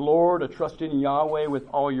in the Lord, or trust in Yahweh with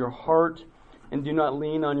all your heart, and do not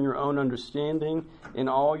lean on your own understanding. In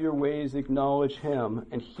all your ways acknowledge Him,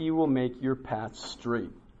 and He will make your paths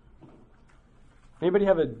straight. Anybody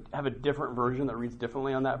have a different version that reads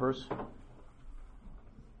differently on that verse?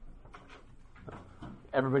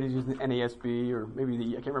 Everybody's using the NASB, or maybe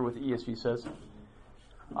I can't remember what the ESV says.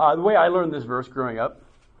 The way I learned this verse growing up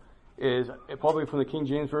is probably from the King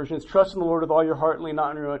James Version. Is trust in the Lord with all your heart, and lean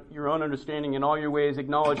not on your own understanding. In all your ways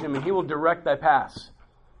acknowledge Him, and He will direct thy paths.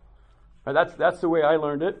 Right, that's the way I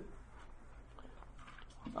learned it.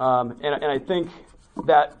 And I think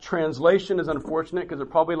that translation is unfortunate because it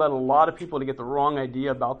probably led a lot of people to get the wrong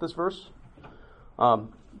idea about this verse. So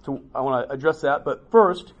I want to address that. But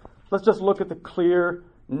first, let's just look at the clear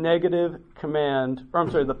negative command,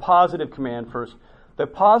 the positive command first. The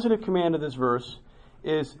positive command of this verse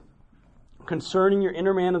is concerning your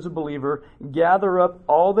inner man as a believer, gather up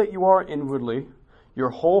all that you are inwardly, your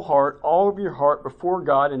whole heart, all of your heart before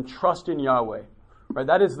God, and trust in Yahweh. Right?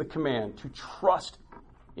 That is the command, to trust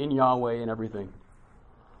in Yahweh in everything.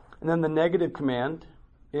 And then the negative command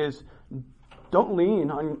is don't lean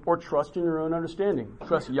on or trust in your own understanding.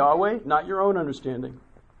 Trust Yahweh, not your own understanding.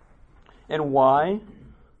 And why?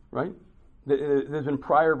 Right? There's been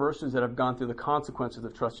prior verses that have gone through the consequences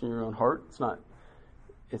of trusting your own heart.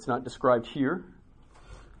 It's not described here.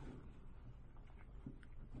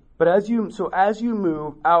 But as you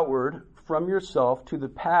move outward from yourself to the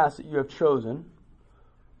path that you have chosen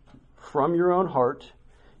from your own heart,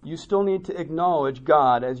 you still need to acknowledge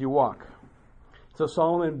God as you walk. So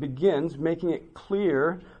Solomon begins making it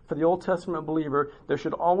clear for the Old Testament believer there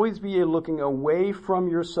should always be a looking away from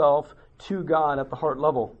yourself to God at the heart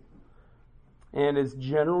level. And it's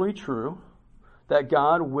generally true that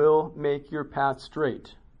God will make your path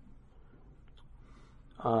straight.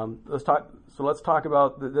 Let's talk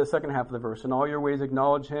about the second half of the verse. In all your ways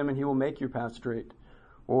acknowledge him and he will make your path straight.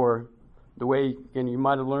 Or the way, again, you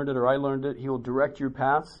might have learned it or I learned it, he will direct your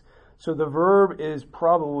paths. So the verb is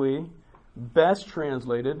probably best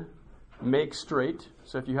translated, make straight.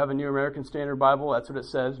 So if you have a New American Standard Bible, that's what it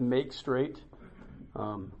says, make straight.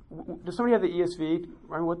 Does somebody have the ESV?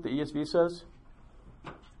 Remember what the ESV says?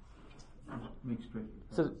 Make straight.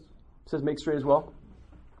 It says make straight as well.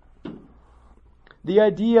 The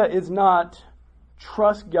idea is not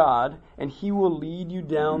trust God and he will lead you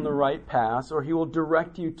down the right path or he will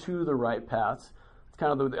direct you to the right path. It's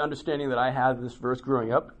kind of the understanding that I had of this verse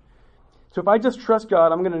growing up. So if I just trust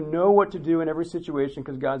God, I'm going to know what to do in every situation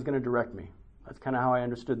because God's going to direct me. That's kind of how I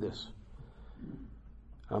understood this.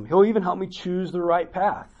 He'll even help me choose the right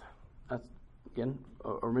path. That's, again,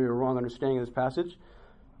 or maybe a wrong understanding of this passage.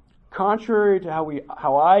 Contrary to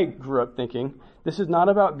how I grew up thinking, this is not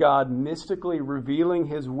about God mystically revealing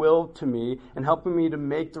his will to me and helping me to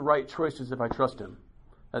make the right choices if I trust him.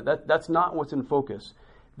 That's not what's in focus.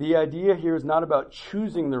 The idea here is not about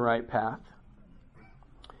choosing the right path.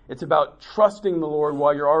 It's about trusting the Lord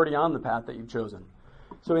while you're already on the path that you've chosen.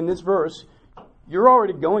 So in this verse, you're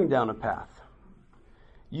already going down a path.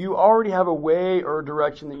 You already have a way or a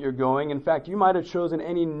direction that you're going. In fact, you might have chosen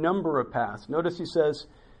any number of paths. Notice he says,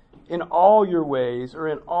 in all your ways or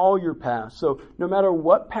in all your paths. So no matter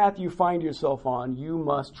what path you find yourself on, you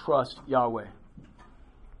must trust Yahweh.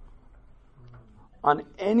 On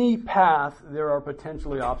any path, there are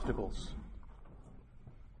potentially obstacles.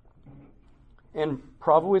 And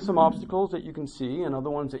probably some obstacles that you can see and other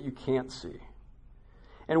ones that you can't see.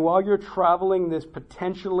 And while you're traveling this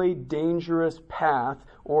potentially dangerous path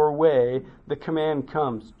or way, the command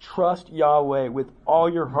comes. Trust Yahweh with all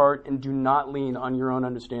your heart and do not lean on your own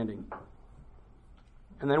understanding.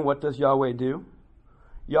 And then what does Yahweh do?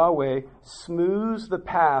 Yahweh smooths the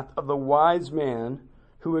path of the wise man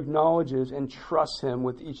who acknowledges and trusts him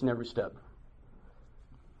with each and every step.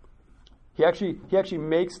 He actually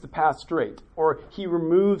makes the path straight, or he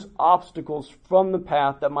removes obstacles from the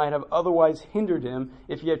path that might have otherwise hindered him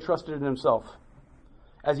if he had trusted in himself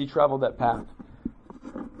as he traveled that path.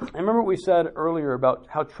 I remember what we said earlier about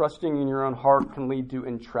how trusting in your own heart can lead to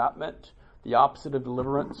entrapment, the opposite of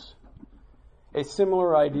deliverance. A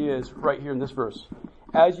similar idea is right here in this verse.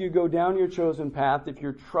 As you go down your chosen path, if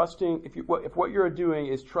what you're doing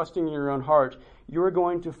is trusting in your own heart, you're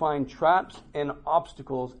going to find traps and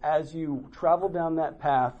obstacles as you travel down that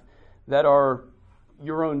path that are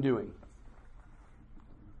your own doing.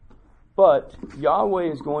 But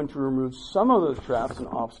Yahweh is going to remove some of those traps and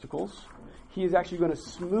obstacles. He is actually going to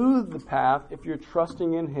smooth the path if you're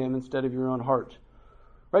trusting in him instead of your own heart.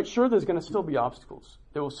 Right? Sure, there's going to still be obstacles.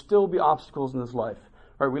 There will still be obstacles in this life.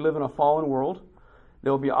 Right? We live in a fallen world.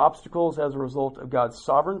 There will be obstacles as a result of God's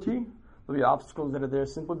sovereignty. There will be obstacles that are there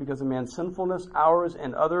simply because of man's sinfulness, ours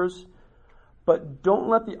and others. But don't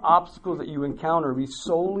let the obstacles that you encounter be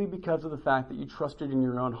solely because of the fact that you trusted in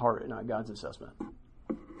your own heart and not God's assessment.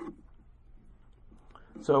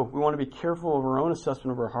 So we want to be careful of our own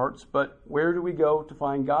assessment of our hearts, but where do we go to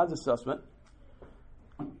find God's assessment?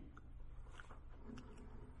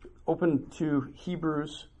 Open to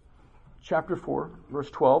Hebrews chapter 4, verse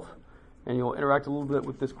 12. And you'll interact a little bit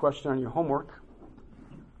with this question on your homework.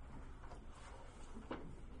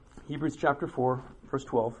 Hebrews chapter 4, verse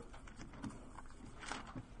 12.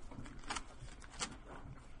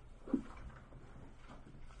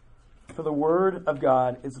 For the word of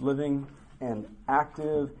God is living and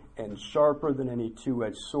active and sharper than any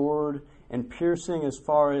two-edged sword, and piercing as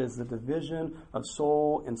far as the division of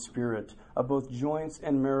soul and spirit, of both joints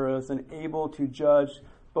and marrows, and able to judge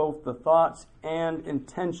both the thoughts and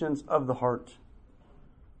intentions of the heart.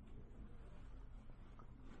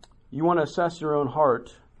 You want to assess your own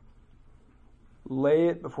heart, lay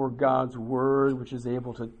it before God's word, which is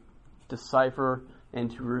able to decipher and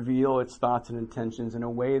to reveal its thoughts and intentions in a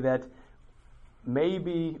way that may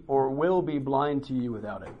be or will be blind to you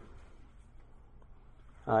without it.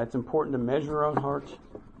 It's important to measure our own heart.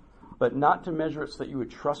 but not to measure it so that you would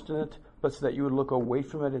trust in it, but so that you would look away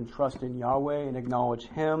from it and trust in Yahweh and acknowledge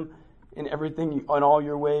Him in everything, in all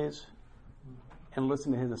your ways, and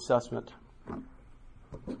listen to His assessment.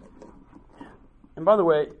 And by the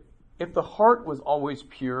way, if the heart was always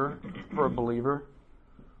pure for a believer,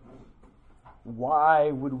 why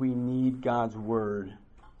would we need God's Word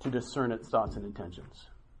to discern its thoughts and intentions?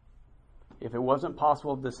 If it wasn't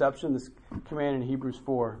possible deception, this command in Hebrews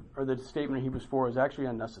 4, or the statement in Hebrews 4 is actually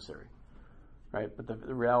unnecessary. Right? But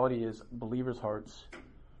the reality is believers' hearts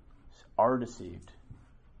are deceived,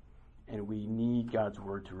 and we need God's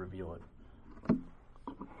Word to reveal it.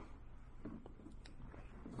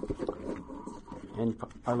 And you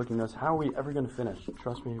are looking at us, how are we ever going to finish?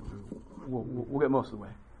 Trust me, we'll get most of the way.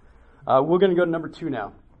 We're going to go to number 2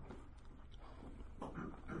 now.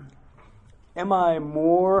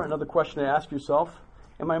 Another question to ask yourself,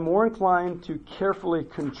 am I more inclined to carefully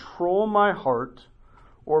control my heart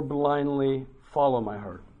or blindly follow my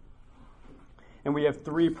heart? And we have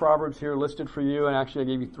 3 proverbs here listed for you, and actually I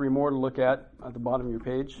gave you 3 more to look at the bottom of your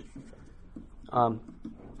page. And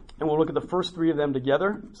we'll look at the first 3 of them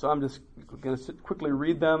together. So I'm just going to quickly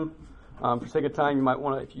read them. For sake of time, you might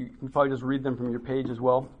want to, you can probably just read them from your page as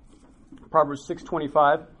well. Proverbs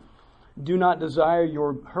 6:25. Do not desire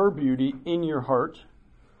her beauty in your heart,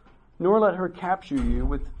 nor let her capture you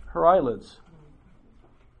with her eyelids.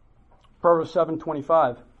 Proverbs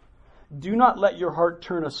 7:25. Do not let your heart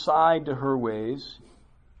turn aside to her ways,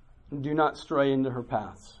 and do not stray into her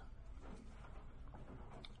paths.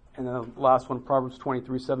 And then the last one, Proverbs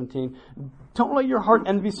 23:17. Don't let your heart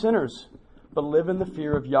envy sinners, but live in the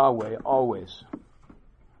fear of Yahweh always.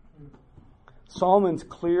 Solomon's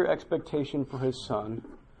clear expectation for his son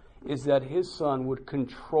is that his son would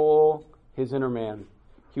control his inner man.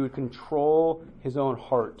 He would control his own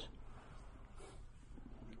heart.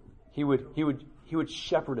 He would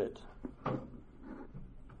shepherd it.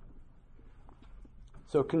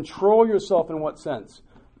 So control yourself in what sense?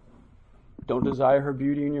 Don't desire her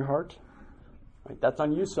beauty in your heart. Right? That's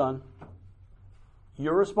on you, son.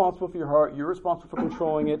 You're responsible for your heart. You're responsible for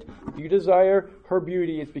controlling it. If you desire her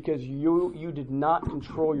beauty, it's because you did not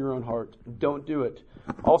control your own heart. Don't do it.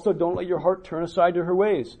 Also, don't let your heart turn aside to her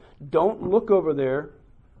ways. Don't look over there.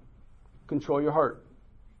 Control your heart.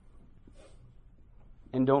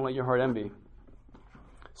 And don't let your heart envy.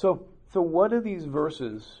 So what do these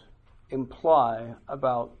verses imply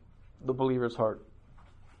about the believer's heart?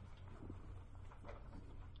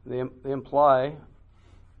 They imply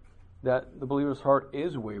that the believer's heart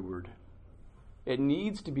is wayward. It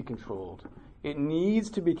needs to be controlled. It needs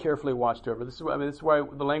to be carefully watched over. This is why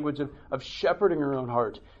the language of shepherding your own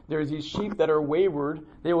heart. There's these sheep that are wayward.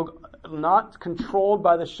 They will not controlled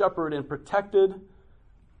by the shepherd and protected,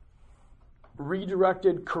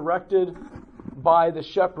 redirected, corrected by the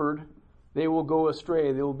shepherd. They will go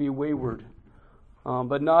astray. They will be wayward.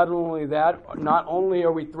 But not only that, not only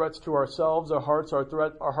are we threats to ourselves, our hearts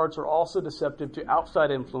are also deceptive to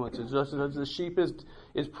outside influences. Just as the sheep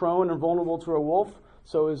is prone and vulnerable to a wolf,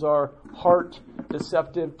 so is our heart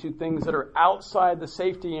deceptive to things that are outside the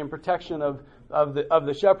safety and protection of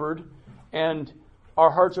the shepherd, and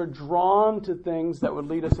our hearts are drawn to things that would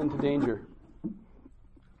lead us into danger.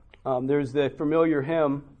 There's the familiar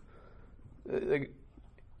hymn,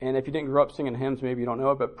 and if you didn't grow up singing hymns, maybe you don't know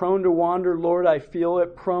it, but prone to wander, Lord, I feel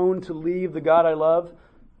it, prone to leave the God I love.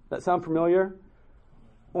 That sound familiar?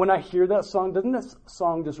 When I hear that song, doesn't that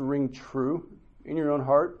song just ring true in your own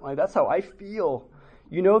heart? Like, that's how I feel.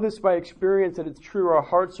 You know this by experience that it's true. Our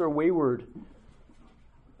hearts are wayward.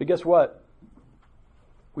 But guess what?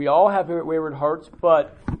 We all have wayward hearts,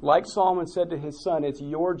 but like Solomon said to his son, it's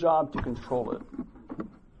your job to control it.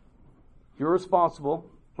 You're responsible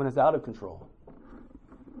when it's out of control.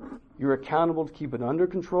 You're accountable to keep it under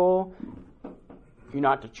control. You're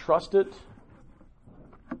not to trust it.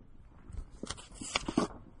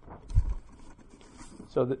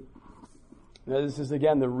 So this is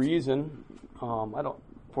again the reason.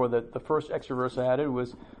 For the first extra verse I added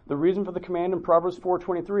was the reason for the command in Proverbs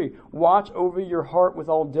 4:23. Watch over your heart with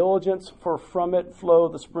all diligence, for from it flow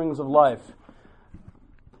the springs of life.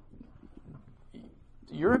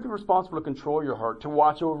 You're responsible to control your heart, to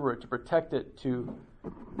watch over it, to protect it, to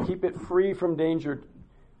keep it free from danger.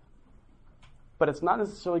 But it's not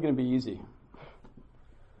necessarily going to be easy.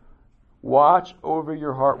 Watch over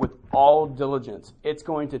your heart with all diligence. It's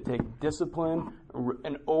going to take discipline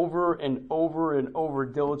and over and over and over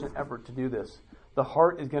diligent effort to do this. The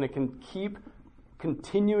heart is going to keep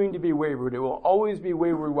continuing to be wayward. It will always be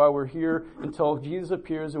wayward while we're here until Jesus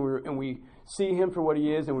appears and we see Him for what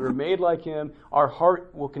He is and we are made like Him. Our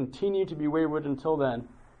heart will continue to be wayward until then.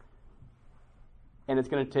 and it's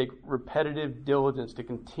going to take repetitive diligence to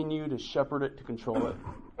continue to shepherd it, to control it.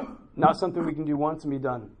 Not something we can do once and be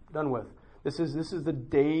done with. This is the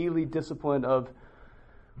daily discipline of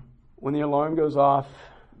when the alarm goes off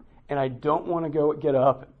and I don't want to get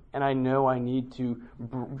up, and I know I need to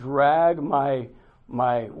drag my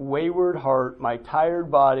wayward heart, my tired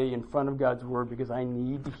body in front of God's Word, because I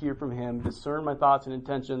need to hear from Him, discern my thoughts and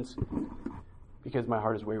intentions, because my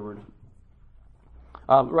heart is wayward.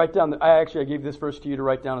 Write down, I gave this verse to you to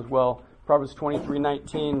write down as well. Proverbs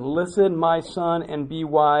 23:19. Listen, my son, and be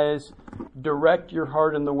wise. Direct your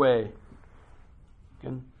heart in the way.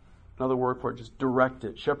 Again, another word for it, just direct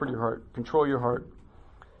it. Shepherd your heart. Control your heart.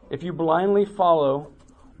 If you blindly follow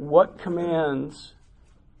what commands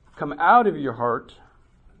come out of your heart,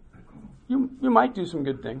 you might do some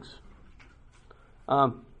good things.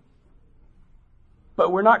 But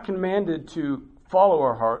we're not commanded to follow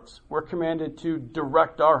our hearts. We're commanded to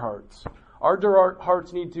direct our hearts. Our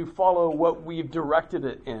hearts need to follow what we've directed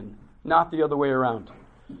it in, not the other way around.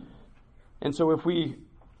 And so if we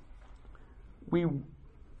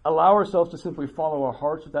allow ourselves to simply follow our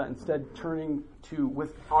hearts without instead turning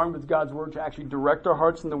to, armed with God's Word, to actually direct our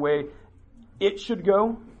hearts in the way it should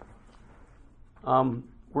go,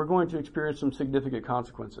 we're going to experience some significant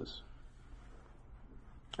consequences.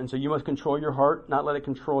 And so you must control your heart, not let it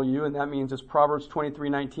control you. And that means, as Proverbs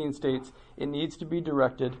 23:19 states, it needs to be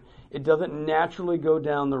directed. It doesn't naturally go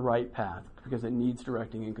down the right path because it needs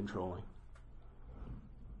directing and controlling.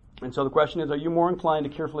 And so the question is, are you more inclined to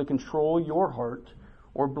carefully control your heart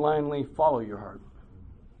or blindly follow your heart?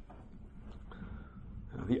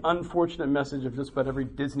 The unfortunate message of just about every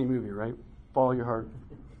Disney movie, right? Follow your heart.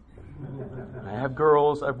 I have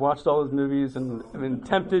girls, I've watched all those movies, and I've been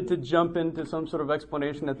tempted to jump into some sort of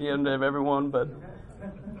explanation at the end of everyone, but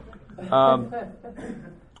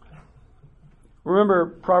remember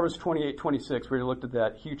Proverbs 28:26, where you looked at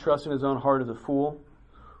that. He who trusts in his own heart is a fool.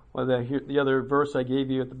 Well, the other verse I gave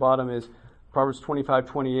you at the bottom is Proverbs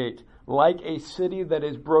 25:28. Like a city that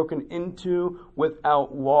is broken into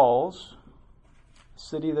without walls,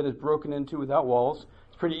 city that is broken into without walls.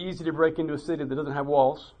 It's pretty easy to break into a city that doesn't have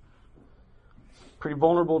walls. Pretty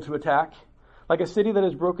vulnerable to attack. Like a city that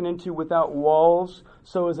is broken into without walls,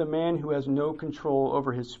 so is a man who has no control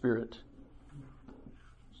over his spirit.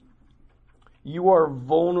 You are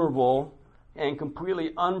vulnerable and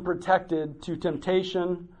completely unprotected to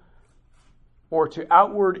temptation or to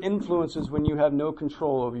outward influences when you have no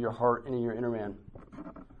control over your heart and your inner man.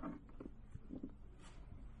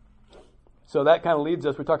 So that kind of leads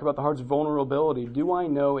us, we talk about the heart's vulnerability. Do I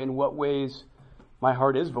know in what ways my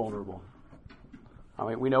heart is vulnerable? I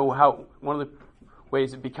mean, we know how one of the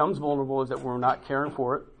ways it becomes vulnerable is that we're not caring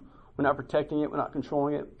for it. We're not protecting it. We're not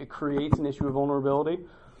controlling it. It creates an issue of vulnerability.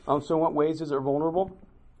 So in what ways is it vulnerable?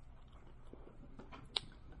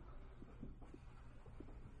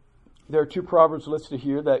 There are two proverbs listed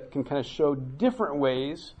here that can kind of show different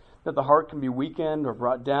ways that the heart can be weakened or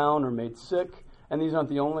brought down or made sick. And these aren't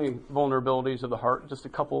the only vulnerabilities of the heart, just a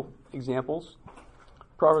couple examples.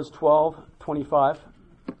 Proverbs 12:25.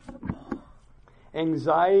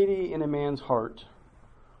 Anxiety in a man's heart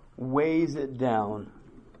weighs it down,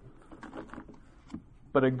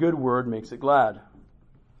 but a good word makes it glad.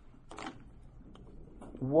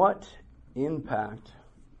 What impact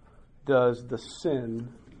does the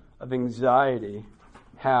sin of anxiety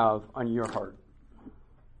have on your heart?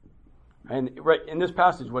 And right in this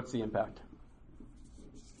passage, what's the impact?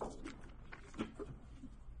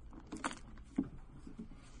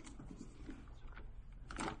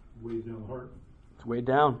 Weighs down the heart. It's weighed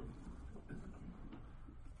down.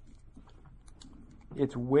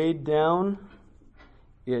 It's weighed down.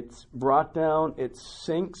 It's brought down. It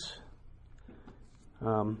sinks.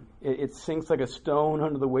 It sinks like a stone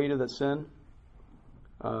under the weight of that sin.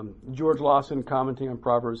 George Lawson, commenting on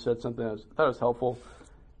Proverbs, said something I thought was helpful.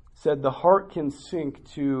 Said the heart can sink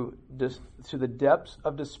to the depths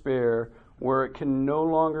of despair, where it can no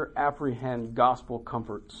longer apprehend gospel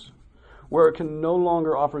comforts, where it can no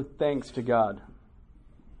longer offer thanks to God.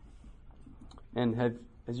 And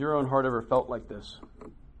has your own heart ever felt like this?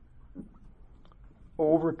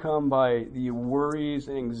 Overcome by the worries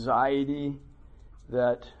and anxiety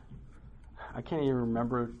that I can't even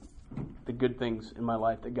remember the good things in my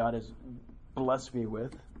life that God has blessed me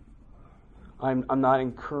with. I'm not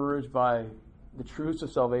encouraged by the truths of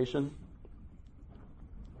salvation.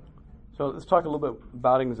 So let's talk a little bit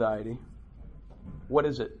about anxiety. What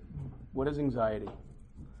is it? What is anxiety?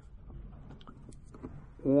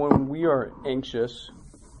 When we are anxious,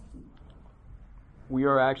 we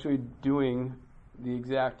are actually doing the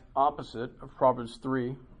exact opposite of Proverbs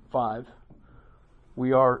 3:5.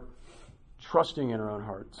 We are trusting in our own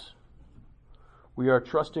hearts. We are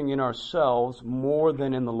trusting in ourselves more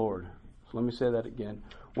than in the Lord. So let me say that again.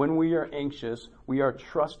 When we are anxious, we are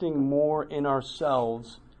trusting more in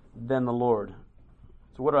ourselves than the Lord.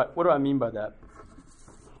 So what do I mean by that?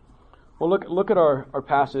 Well, look at our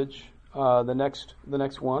passage. The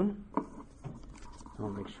next one. I'll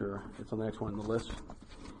make sure it's on the next one on the list.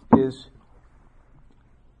 Is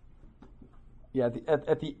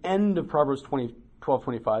at the end of Proverbs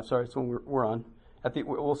 12:25. Sorry, it's when we're on.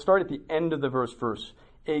 We'll start at the end of the verse.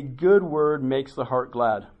 A good word makes the heart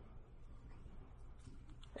glad.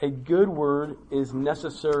 A good word is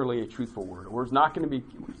necessarily a truthful word. A word's not going to be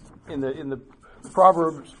in the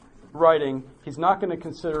Proverbs writing. He's not going to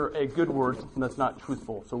consider a good word something that's not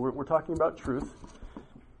truthful. So we're talking about truth,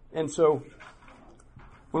 and so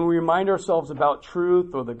when we remind ourselves about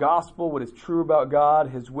truth or the gospel, what is true about God,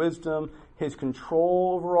 His wisdom, His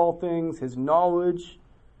control over all things, His knowledge,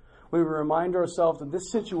 when we remind ourselves that this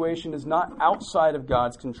situation is not outside of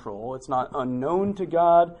God's control, it's not unknown to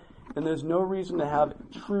God, then there's no reason to have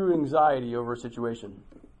true anxiety over a situation.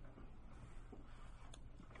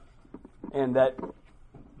 And that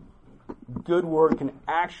good word can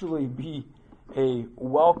actually be a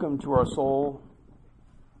welcome to our soul.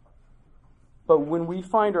 But when we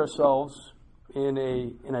find ourselves in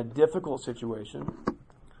a difficult situation,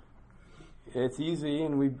 it's easy,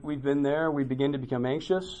 and we've been there, we begin to become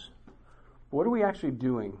anxious. What are we actually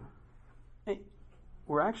doing?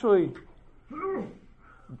 We're actually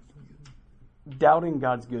doubting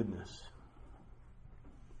God's goodness.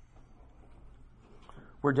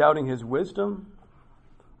 We're doubting His wisdom.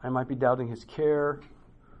 I might be doubting His care,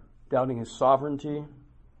 doubting His sovereignty.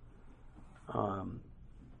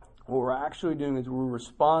 What we're actually doing is we're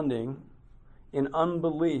responding in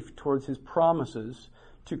unbelief towards His promises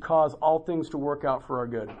to cause all things to work out for our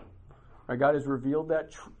good. Right, God has revealed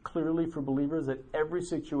that clearly for believers, that every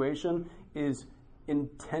situation is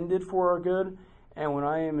intended for our good. And when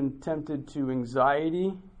I am tempted to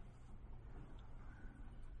anxiety,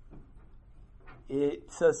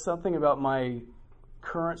 it says something about my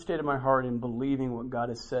current state of my heart in believing what God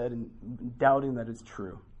has said and doubting that it's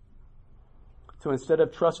true. So instead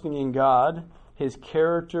of trusting in God, His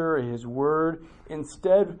character, His word,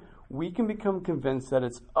 instead we can become convinced that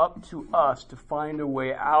it's up to us to find a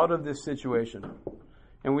way out of this situation.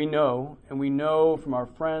 And we know from our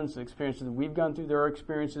friends' experiences that we've gone through, there are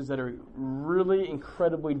experiences that are really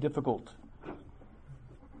incredibly difficult.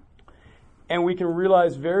 And we can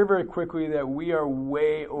realize very, very quickly that we are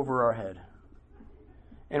way over our head.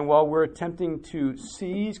 And while we're attempting to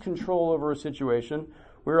seize control over a situation,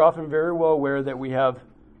 we're often very well aware that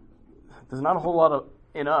there's not a whole lot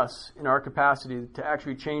in our capacity to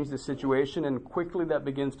actually change the situation, and quickly that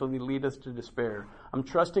begins to lead us to despair. I'm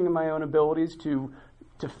trusting in my own abilities to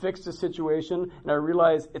fix the situation, and I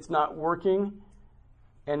realize it's not working,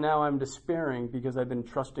 and now I'm despairing because I've been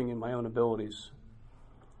trusting in my own abilities.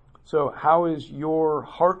 So how is your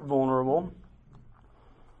heart vulnerable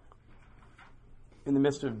in the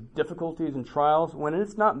midst of difficulties and trials when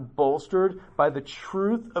it's not bolstered by the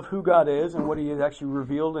truth of who God is and what He has actually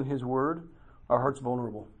revealed in His Word? Our heart's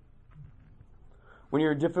vulnerable. When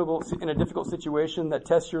you're in a difficult situation that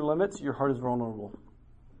tests your limits, your heart is vulnerable.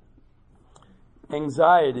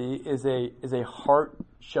 Anxiety is a heart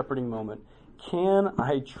shepherding moment. Can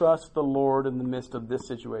I trust the Lord in the midst of this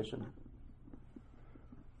situation?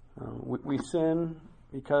 We sin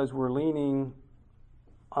because we're leaning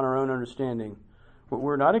on our own understanding. But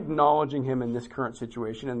we're not acknowledging Him in this current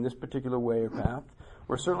situation, in this particular way or path.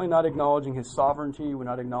 We're certainly not acknowledging His sovereignty. We're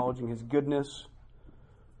not acknowledging His goodness.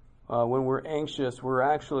 When we're anxious, we're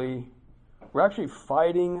actually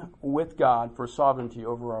fighting with God for sovereignty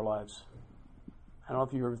over our lives. I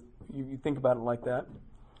don't know if you think about it like that.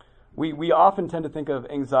 We often tend to think of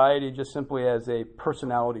anxiety just simply as a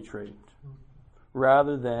personality trait,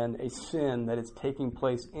 rather than a sin that is taking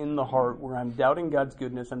place in the heart where I'm doubting God's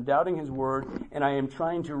goodness, I'm doubting His word, and I am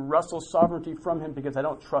trying to wrestle sovereignty from Him because I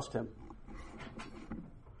don't trust Him.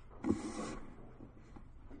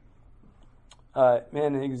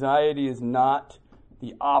 Anxiety is not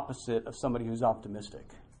the opposite of somebody who's optimistic.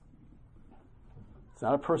 It's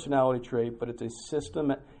not a personality trait, but it's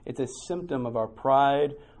a symptom of our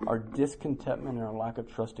pride, our discontentment, and our lack of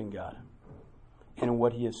trust in God and in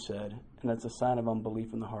what He has said. And that's a sign of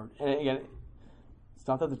unbelief in the heart. And again, it's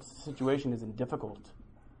not that the situation isn't difficult,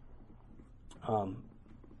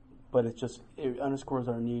 but it underscores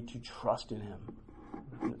our need to trust in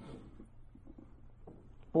Him.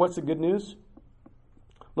 What's the good news?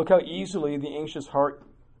 Look how easily the anxious heart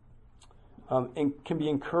and can be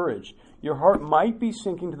encouraged. Your heart might be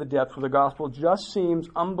sinking to the depths where the gospel just seems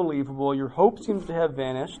unbelievable. Your hope seems to have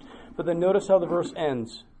vanished. But then notice how the verse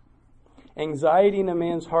ends. Anxiety in a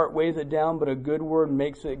man's heart weighs it down, but a good word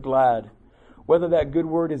makes it glad. Whether that good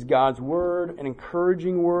word is God's word, an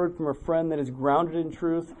encouraging word from a friend that is grounded in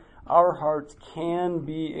truth, our hearts can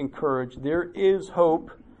be encouraged. There is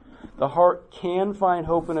hope. The heart can find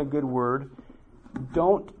hope in a good word.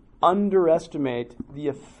 Don't underestimate the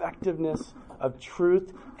effectiveness of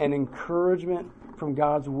truth and encouragement from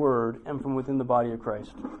God's word and from within the body of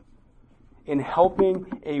Christ in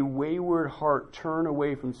helping a wayward heart turn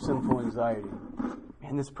away from sinful anxiety.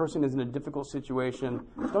 Man, this person is in a difficult situation.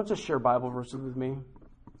 Don't just share Bible verses with me.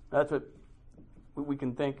 That's what we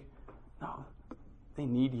can think. No, they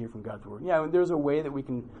need to hear from God's word. Yeah, there's a way that we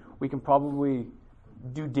can probably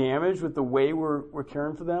do damage with the way we're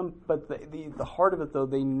caring for them, but the heart of it, though,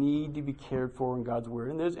 they need to be cared for in God's word,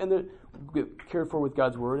 and they're cared for with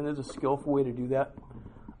God's word, and there's a skillful way to do that.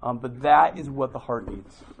 But that is what the heart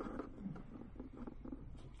needs.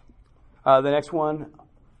 The next one,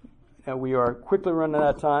 we are quickly running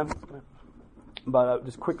out of time, but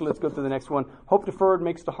just quickly let's go through the next one. Hope deferred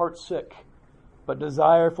makes the heart sick, but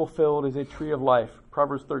desire fulfilled is a tree of life.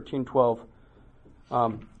 Proverbs 13:12.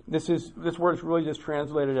 This word is really just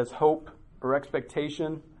translated as hope or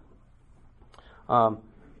expectation.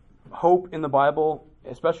 Hope in the Bible,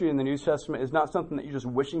 especially in the New Testament, is not something that you're just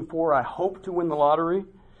wishing for. I hope to win the lottery.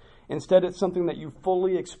 Instead, it's something that you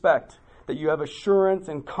fully expect, that you have assurance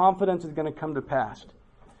and confidence is going to come to pass.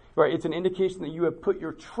 Right? It's an indication that you have put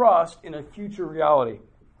your trust in a future reality.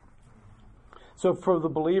 So for the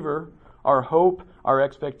believer, our hope, our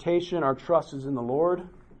expectation, our trust is in the Lord.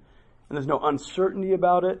 And there's no uncertainty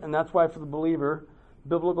about it. And that's why for the believer,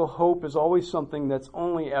 biblical hope is always something that's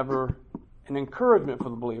only ever an encouragement for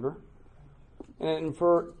the believer. And it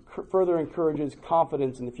further encourages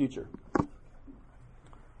confidence in the future.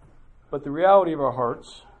 But the reality of our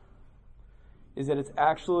hearts is that it's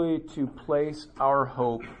actually to place our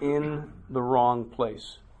hope in the wrong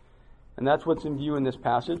place. And that's what's in view in this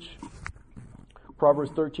passage.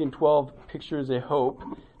 Proverbs 13:12 pictures a hope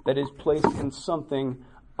that is placed in something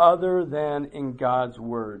other than in God's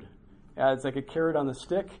word. It's like a carrot on the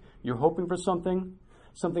stick. You're hoping for something.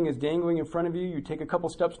 Something is dangling in front of you. You take a couple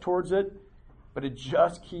steps towards it, but it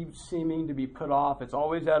just keeps seeming to be put off. It's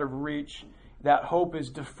always out of reach. That hope is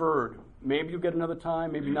deferred. Maybe you'll get another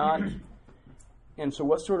time, maybe not. And so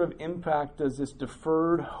what sort of impact does this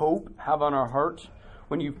deferred hope have on our heart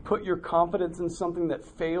when you've put your confidence in something that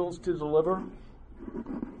fails to deliver?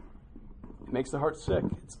 It makes the heart sick.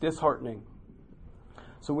 It's disheartening.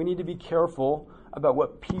 So we need to be careful about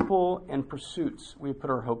what people and pursuits we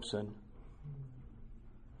put our hopes in.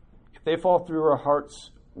 If they fall through, our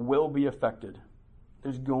hearts will be affected.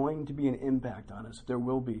 There's going to be an impact on us. There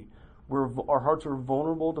will be. Our hearts are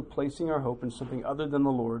vulnerable to placing our hope in something other than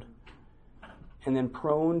the Lord, and then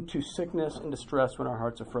prone to sickness and distress when our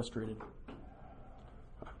hearts are frustrated.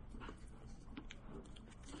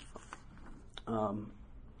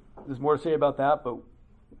 There's more to say about that, but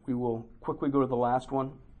we will quickly go to the last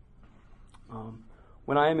one.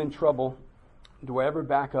 When I am in trouble, do I ever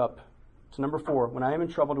back up? It's number 4. When I am in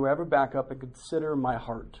trouble, do I ever back up and consider my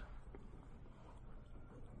heart?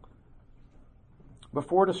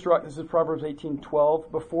 Before destruction, this is Proverbs 18:12.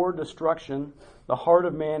 Before destruction, the heart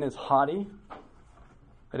of man is haughty.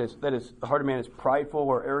 That is, the heart of man is prideful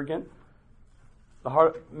or arrogant. The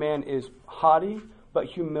heart of man is haughty, but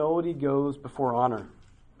humility goes before honor.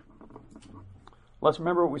 Let's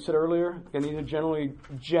remember what we said earlier. Again, these are generally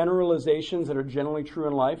generalizations that are generally true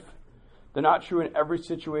in life. They're not true in every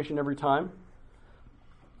situation, every time.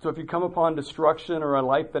 So if you come upon destruction or a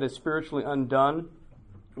life that is spiritually undone,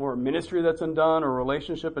 or a ministry that's undone, or a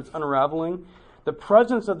relationship that's unraveling, the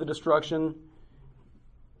presence of the destruction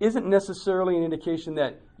isn't necessarily an indication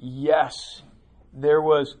that, yes, there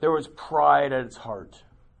was pride at its heart.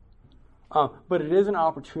 But it is an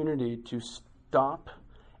opportunity to stop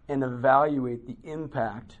and evaluate the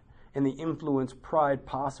impact and the influence pride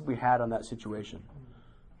possibly had on that situation.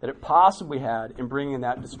 That it possibly had in bringing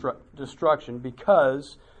that destruction,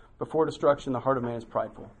 because before destruction, the heart of man is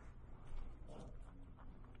prideful.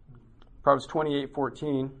 Proverbs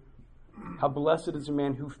 28:14. How blessed is a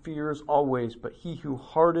man who fears always, but he who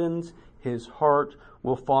hardens his heart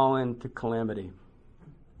will fall into calamity.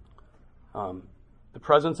 The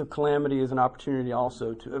presence of calamity is an opportunity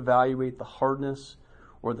also to evaluate the hardness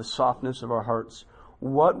or the softness of our hearts.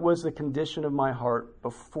 What was the condition of my heart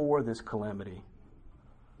before this calamity?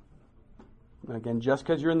 Again, just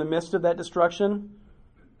because you're in the midst of that destruction,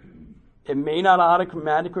 it may not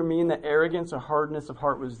automatically mean that arrogance or hardness of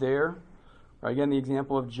heart was there. Right? Again, the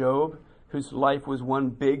example of Job, whose life was one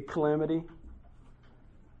big calamity.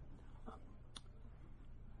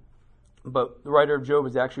 But the writer of Job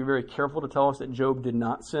is actually very careful to tell us that Job did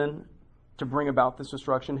not sin to bring about this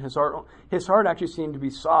destruction. His heart actually seemed to be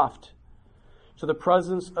soft. So the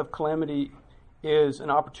presence of calamity is an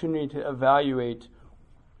opportunity to evaluate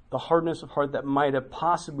the hardness of heart that might have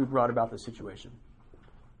possibly brought about the situation.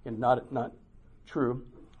 And not true.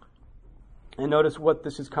 And notice what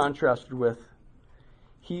this is contrasted with.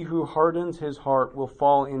 He who hardens his heart will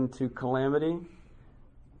fall into calamity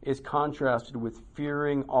is contrasted with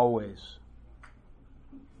fearing always.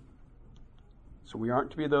 So we aren't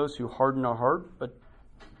to be those who harden our heart, but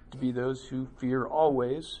to be those who fear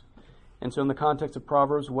always. And so in the context of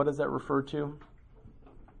Proverbs, what does that refer to?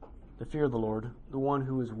 The fear of the Lord, the one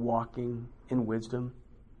who is walking in wisdom.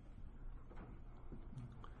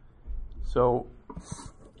 So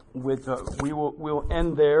we'll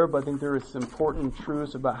end there, but I think there is some important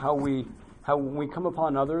truths about how when we come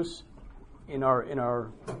upon others in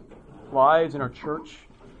our lives, in our church,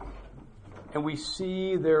 and we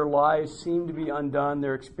see their lives seem to be undone,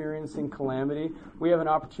 they're experiencing calamity, we have an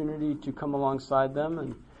opportunity to come alongside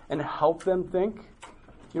them and help them think,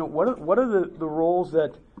 what are the roles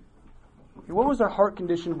that, what was their heart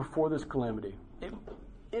condition before this calamity?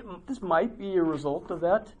 This might be a result of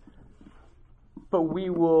that, but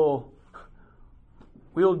we'll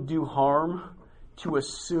do harm to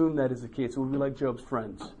assume that is the case. We'll be like Job's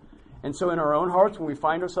friends. And so in our own hearts, when we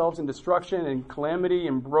find ourselves in destruction and calamity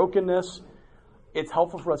and brokenness, it's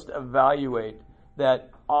helpful for us to evaluate that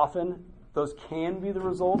often those can be the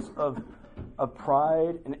results of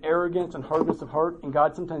pride and arrogance and hardness of heart, and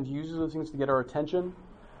God sometimes uses those things to get our attention.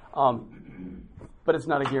 But it's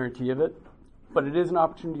not a guarantee of it. But it is an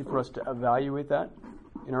opportunity for us to evaluate that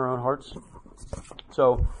in our own hearts.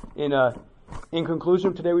 So in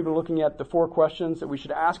conclusion, today we've been looking at the 4 questions that we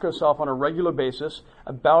should ask ourselves on a regular basis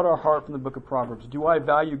about our heart from the book of Proverbs. Do I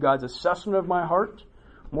value God's assessment of my heart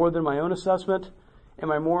more than my own assessment?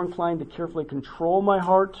 Am I more inclined to carefully control my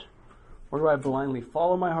heart, or do I blindly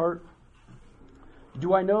follow my heart?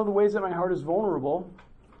 Do I know the ways that my heart is vulnerable?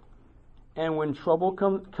 And when trouble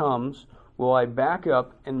comes, will I back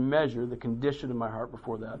up and measure the condition of my heart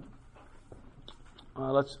before that?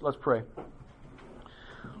 Let's pray.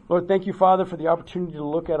 Lord, thank you, Father, for the opportunity to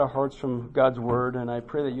look at our hearts from God's Word, and I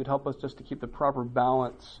pray that you'd help us just to keep the proper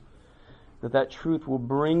balance that truth will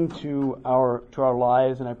bring to our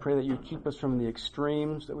lives, and I pray that you'd keep us from the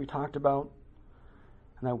extremes that we talked about,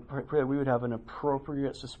 and I pray that we would have an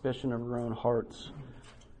appropriate suspicion of our own hearts.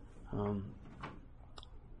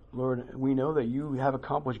 Lord, we know that you have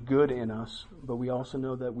accomplished good in us, but we also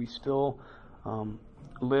know that we still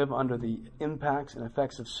live under the impacts and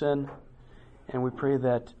effects of sin, and we pray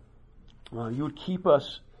that you would keep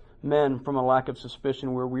us, men, from a lack of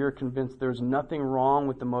suspicion where we are convinced there's nothing wrong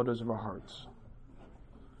with the motives of our hearts.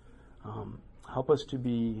 Help us to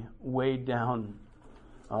be weighed down,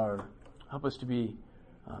 or help us to be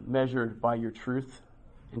measured by your truth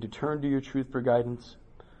and to turn to your truth for guidance.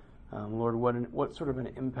 Lord, what sort of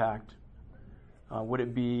an impact would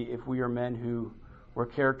it be if we are men who were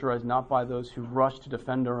characterized not by those who rush to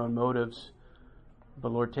defend our own motives,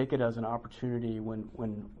 but Lord, take it as an opportunity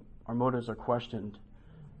when our motives are questioned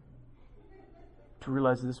to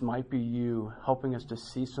realize this might be you helping us to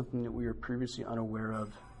see something that we were previously unaware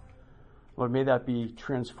of. Lord, may that be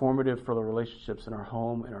transformative for the relationships in our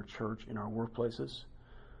home, in our church, in our workplaces.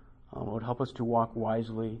 Lord, help us to walk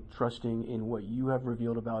wisely, trusting in what you have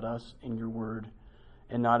revealed about us in your word,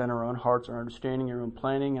 and not in our own hearts, our understanding, our own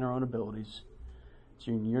planning, and our own abilities. It's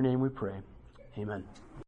in your name we pray. Amen.